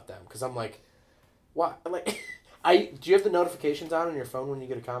think about them, because I'm like, why? Like, do you have the notifications on your phone when you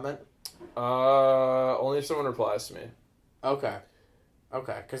get a comment? Only if someone replies to me. Okay,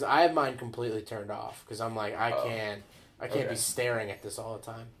 because I have mine completely turned off, because I'm like, I can't be staring at this all the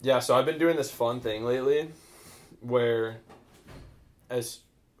time. Yeah, so I've been doing this fun thing lately, where as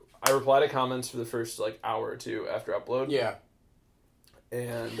I reply to comments for the first like hour or 2 after upload. Yeah.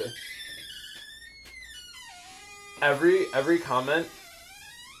 And every comment.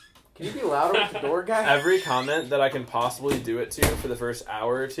 Can you be louder with the door guy? Every comment that I can possibly do it to for the first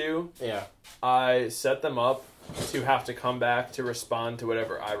hour or 2. Yeah. I set them up to have to come back to respond to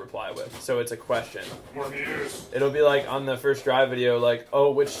whatever I reply with. So it's a question. More views. It'll be like on the first drive video, like,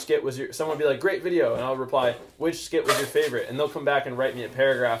 oh, which skit was your... Someone will be like, great video. And I'll reply, which skit was your favorite? And they'll come back and write me a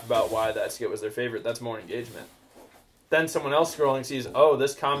paragraph about why that skit was their favorite. That's more engagement. Then someone else scrolling sees, oh,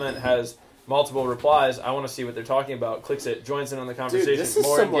 this comment has multiple replies. I want to see what they're talking about. Clicks it, joins in on the conversation. Dude, this is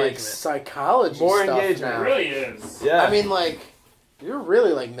more some engagement. like psychology More stuff engagement. now. It really is. Yeah. I mean, like, you're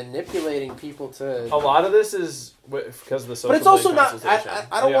really like manipulating people to. A lot of this is because of the social. But it's also data not. consultation.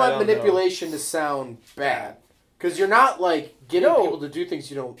 I don't Yeah, want know. manipulation to sound bad, because you're not like getting people to do things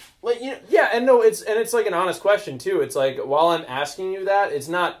you don't like. You know, Yeah, and no, it's like an honest question too. It's like, while I'm asking you that, it's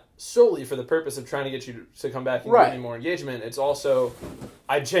not solely for the purpose of trying to get you to come back and give me more engagement. It's also,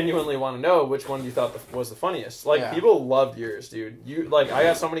 I genuinely want to know which one you thought was the funniest. Like, people loved yours, dude. You like, I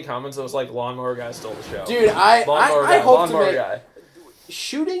got so many comments that was like, Lawnmower Guy stole the show. dude, I hope to make Guy.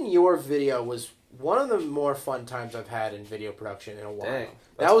 Shooting your video was one of the more fun times I've had in video production in a while. Dang,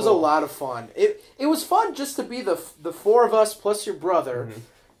 that was cool. a lot of fun. It was fun just to be the 4 of us plus your brother,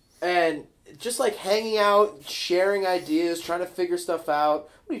 and just like hanging out, sharing ideas, trying to figure stuff out.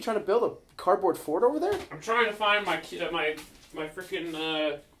 What are you trying to build, a cardboard fort over there? I'm trying to find my freaking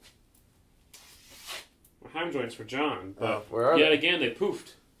my ham joints for John, but where are yet they? again they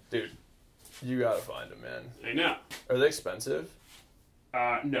poofed. Dude, you gotta find them, man. I know. Are they expensive?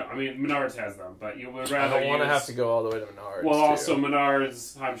 No, I mean Menards has them, but you would I rather. don't want to have to go all the way to Menards. Well, too. also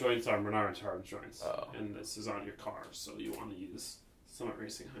Menards ham joints are Menards ham joints, and this is on your car, so you want to use Summit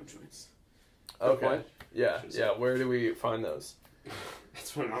Racing ham joints. Okay. Yeah. Where do we find those?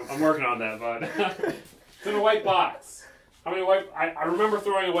 That's what I'm working on that, bud. It's in a white box. How many white? I remember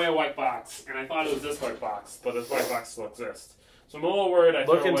throwing away a white box, and I thought it was this white box, but this white box still exists. So I'm a little worried.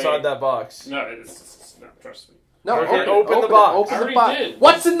 Look inside that box. No, it's no. Trust me. No, okay, open the box. Open I the already box. did.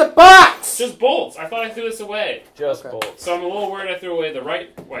 What's in the box? Just bolts. I thought I threw this away. Just Okay. bolts. So I'm a little worried I threw away the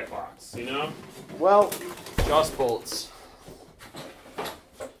right white box. You know? Well, Just bolts.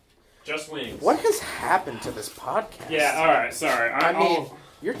 Just wings. What has happened to this podcast? Yeah, alright, sorry. I mean,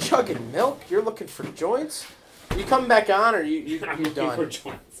 you're chugging milk. You're looking for joints. You coming back on, or you done? For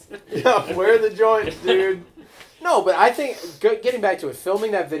joints. Yeah, where are the joints, dude? No, but I think, getting back to it,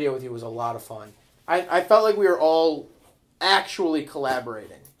 filming that video with you was a lot of fun. I felt like we were all actually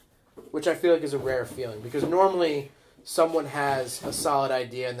collaborating, which I feel like is a rare feeling, because normally someone has a solid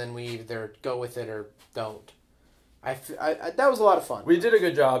idea and then we either go with it or don't. That was a lot of fun. We did a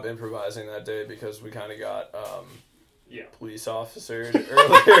good job improvising that day because we kind of got police officers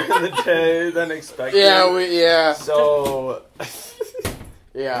earlier in the day than expected. Yeah. So...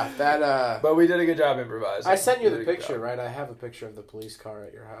 Yeah, that... But we did a good job improvising. I sent you the picture, right? I have a picture of the police car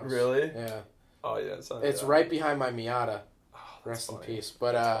at your house. Really? Yeah. Oh, yeah. It's right behind my Miata. Oh, Rest funny. in peace.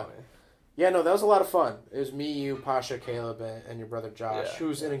 But, yeah, no, that was a lot of fun. It was me, you, Pasha, Caleb, and your brother Josh,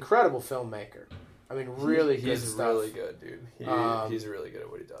 who's an incredible filmmaker. I mean, really good stuff. He's really good, dude. He's really good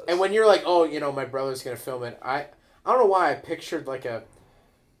at what he does. And when you're like, oh, my brother's going to film it, I don't know why I pictured, like, a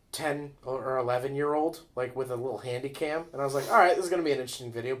 10 or 11-year-old, like, with a little handy cam. And I was like, all right, this is going to be an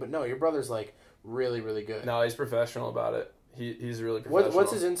interesting video. But no, your brother's, like, really, really good. No, he's professional about it. He's really professional.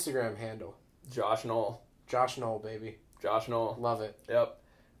 What's his Instagram handle? Josh Knoll. Josh Knoll, baby. Josh Knoll. Love it. Yep.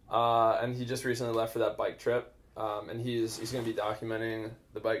 And he just recently left for that bike trip. And he's going to be documenting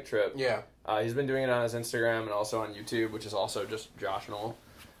the bike trip. Yeah. He's been doing it on his Instagram and also on YouTube, which is also just Josh Knoll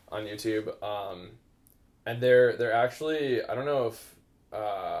on YouTube. And they're actually, I don't know if,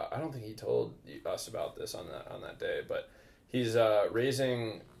 I don't think he told us about this on that day, but he's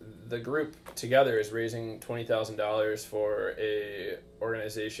raising, the group together is raising $20,000 for a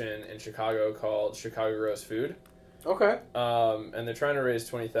organization in Chicago called Chicago Grows Food. Okay. And they're trying to raise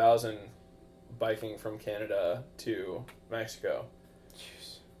 $20,000 biking from Canada to Mexico.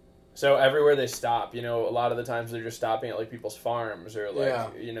 Jeez. So everywhere they stop, a lot of the times they're just stopping at like people's farms or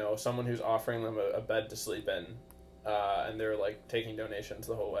like, someone who's offering them a bed to sleep in. And they're like taking donations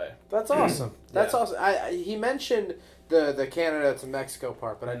the whole way. That's awesome. That's awesome. He mentioned the Canada to Mexico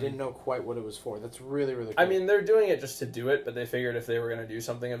part, but I didn't know quite what it was for. That's really, really cool. I mean, they're doing it just to do it, but they figured if they were going to do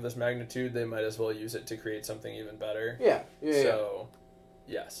something of this magnitude, they might as well use it to create something even better. Yeah. So,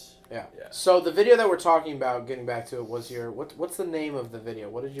 yes. Yeah. So the video that we're talking about, getting back to it, was your... What's the name of the video?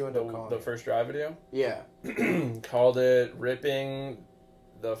 What did you end up calling the it? first drive video? Yeah. Called it Ripping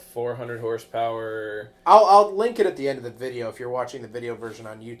the 400 horsepower... I'll link it at the end of the video if you're watching the video version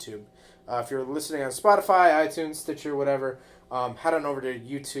on YouTube. If you're listening on Spotify, iTunes, Stitcher, whatever, head on over to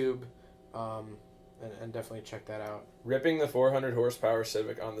YouTube and definitely check that out. Ripping the 400 horsepower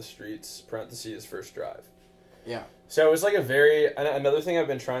Civic on the streets, parentheses, first drive. Yeah. So it was like another thing I've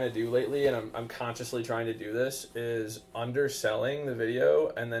been trying to do lately, and I'm consciously trying to do this, is underselling the video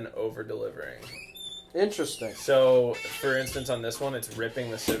and then over-delivering. Interesting. So, for instance, on this one, it's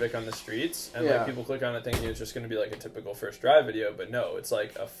ripping the Civic on the streets, and like people click on it thinking it's just going to be like a typical first drive video, but no, it's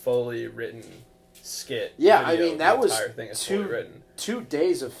like a fully written skit. Yeah, video. I mean, that was thing is fully written. 2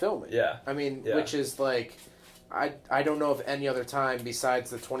 days of filming. Yeah. I mean, which is like... I don't know of any other time besides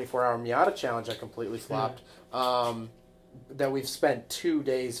the 24-hour Miata challenge I completely flopped that we've spent 2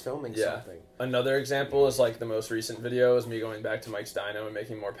 days filming something. Another example is like the most recent video is me going back to Mike's Dyno and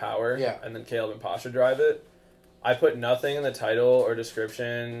making more power. Yeah. And then Caleb and Pasha drive it. I put nothing in the title or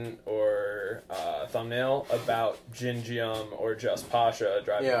description or thumbnail about Gingium or just Pasha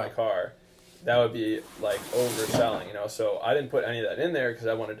driving my car. That would be like overselling, So I didn't put any of that in there because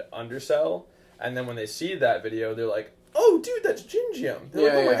I wanted to undersell. And then when they see that video, they're like, "Oh, dude, that's Gingium."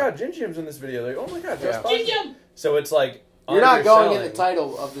 They're like, "Oh my god, Gingium's in this video." They're like, "Oh my god, just Gingium." So it's like you're not going in the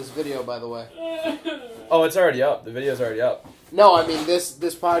title of this video, by the way. Oh, it's already up. The video's already up. No, I mean this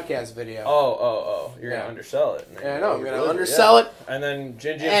podcast video. Oh. You're gonna undersell it. Yeah, I know. I'm gonna undersell it. And then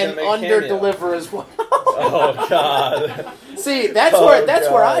Gingium's and gonna make under-deliver as well. Oh god. See, that's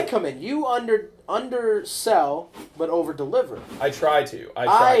where I come in. You undersell, but over-deliver. I try to.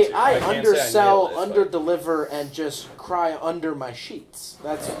 I undersell, under-deliver, and just cry under my sheets.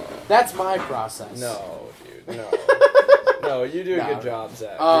 That's my process. No, dude. No. No, you do a good job,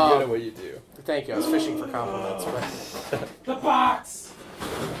 Zach. You're good at what you do. Thank you. I was fishing for compliments. But... The box!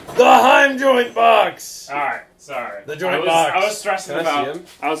 The Heim joint box! Alright, sorry. The joint box. I was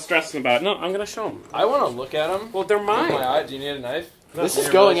stressing about... No, I'm going to show them. I want to look at them. Well, they're mine. Do you need a knife? This is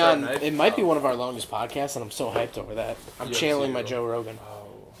going on. It might be one of our longest podcasts, and I'm so hyped over that. I'm channeling my Joe Rogan.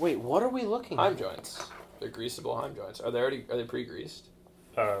 Oh. Wait, what are we looking at? Heim joints. They're greasable Heim joints. Are they pre-greased?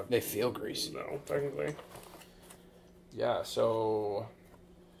 They feel greasy. No, technically. Yeah, so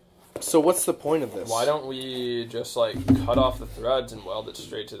what's the point of this? Why don't we just, cut off the threads and weld it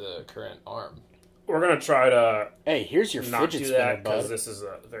straight to the current arm? we're going to try to Hey, here's your not fidget do spinner, that because bud. this is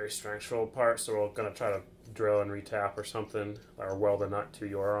a very structural part, so we're going to try to drill and retap or something, or weld a nut to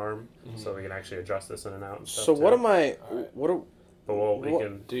your arm, so we can actually adjust this in and out and stuff. So what too. am I? Alright. What? We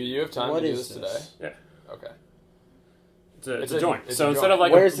can. Do you have time What to do is this this? today? Yeah. Okay. It's a joint. it's So a instead joint. of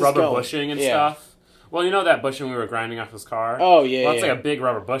like Where's a this rubber going? bushing and Yeah. stuff. Well, you know that bushing we were grinding off his car? Oh yeah, Well, it's yeah. like a big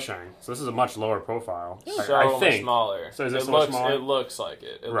rubber bushing. So this is a much lower profile. So I much think. smaller. So is this it so much looks, smaller? It looks like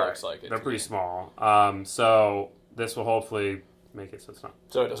it. It Right. looks like it. They're to pretty me. small. So this will hopefully make it so it's not.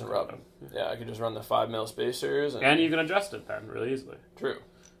 So it doesn't rub. Yeah, I could just run the 5mm spacers. And you can adjust it then really easily. True.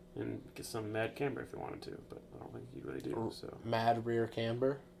 And get some mad camber if you wanted to, but I don't think you really do. So Mad rear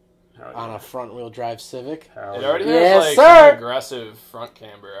camber hell on yeah. a front wheel drive Civic. Hell It yeah. already Yes, has like sir! some aggressive front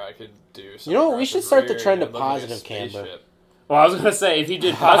camber. I could do. Some You know what, we should aggressive start the rear. trend It of would look like a positive camber. spaceship. Well, I was gonna say if you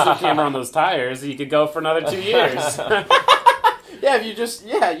did positive camber on those tires, you could go for another 2 years. Yeah, if you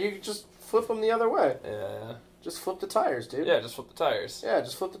just flip them the other way. Yeah. Just flip the tires, dude. Yeah, just flip the tires. Yeah,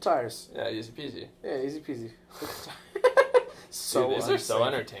 just flip the tires. Yeah, easy peasy. Yeah, easy peasy. So these are so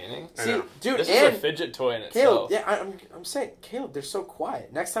entertaining. I See, know. dude, This and is a fidget toy in Caleb, itself. yeah, I'm saying, Caleb, they're so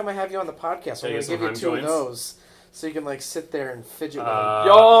quiet. Next time I have you on the podcast, I'm Take gonna some give you hand 2 of joints. those, so you can like sit there and fidget with them.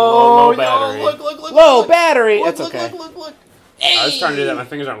 Low battery. look, Low battery. Look, That's look, okay. look. I was trying to do that. My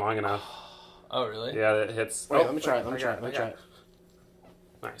fingers aren't long enough. Oh, really? Yeah, it hits. Wait, Oh, let me try it. Let me I try got it. Let me try it.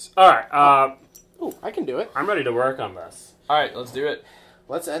 Nice. All right. Ooh, I can do it. I'm ready to work on this. All right, let's do it.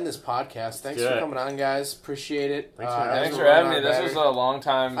 Let's end this podcast. Thanks do for it. coming on, guys. Appreciate it. Thanks for as Thanks we're for having me. running This on was battery. a long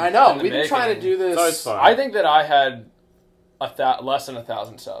time. I know. in the We've been trying to making. do this. It's always fun. I think that I had less than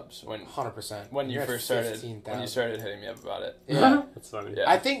 1,000 subs 100%. when you You're at first started. 15,000. When you started hitting me up about it. Yeah. That's funny. Yeah.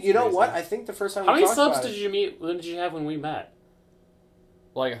 I think, you know Crazy. what? I think the first time How we many talked subs about did it, you meet? When did you have when we met?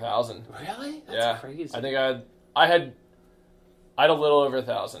 Like 1,000. Really? That's Yeah. crazy. I think I had a little over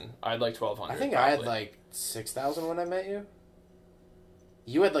 1,000. I had like 1,200. I think I had probably. like 6,000 when I met you.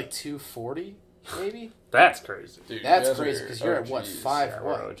 You had like 240, maybe? That's crazy. Dude, That's you guys crazy are because you're at what, OGs. 5 Yeah,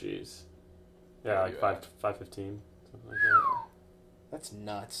 what? we're OGs. Yeah, like Yeah. 515, something like that. That's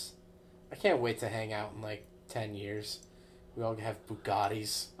nuts. I can't wait to hang out in like 10 years. We all have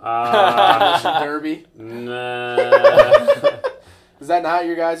Bugattis. Derby. Nah. Is that not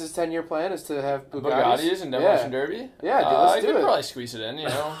your guys' 10-year plan? Is to have Bugattis? Bugattis and Demolition Derby? Yeah, dude, let's I do could it. probably squeeze it in, you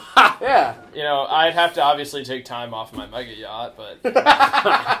know. Yeah. You know, I'd have to obviously take time off my mega yacht, but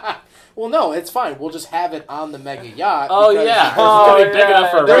Well, no, it's fine. We'll just have it on the mega yacht. Oh, because yeah. there's- gonna be big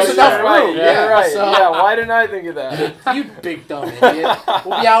enough for a There's race enough car. room. Right, Yeah, you're right. so- Yeah, why didn't I think of that? You big dumb idiot.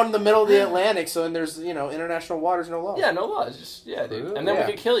 We'll be out in the middle of the Atlantic, so then there's, international waters, no laws. Yeah, no laws. Just dude. And then Yeah.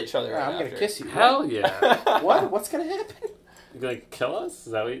 we could kill each other. Yeah, right I'm going after. to kiss you. Hell yeah. What? What's going to happen? You gonna kill us?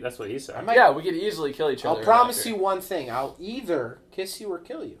 Is that that's what he said? I might- Yeah, we could easily kill each other. I'll promise after. you one thing. I'll either kiss you or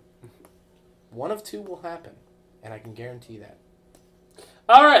kill you. One of two will happen, and I can guarantee that.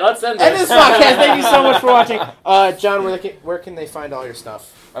 All right, let's end And this. this podcast, thank you so much for watching. John, where can they find all your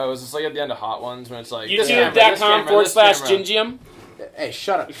stuff? Oh, was this like at the end of Hot Ones when it's like this camera, YouTube.com/Gingium. Hey,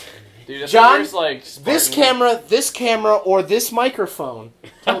 shut up. Dude, this John, is like This camera, or this microphone.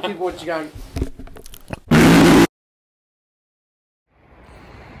 Tell people what you got.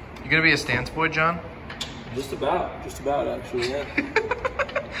 You gonna be a stance boy, John? Just about actually. Yeah.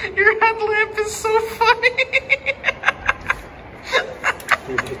 Your headlamp is so funny.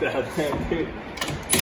 Dude,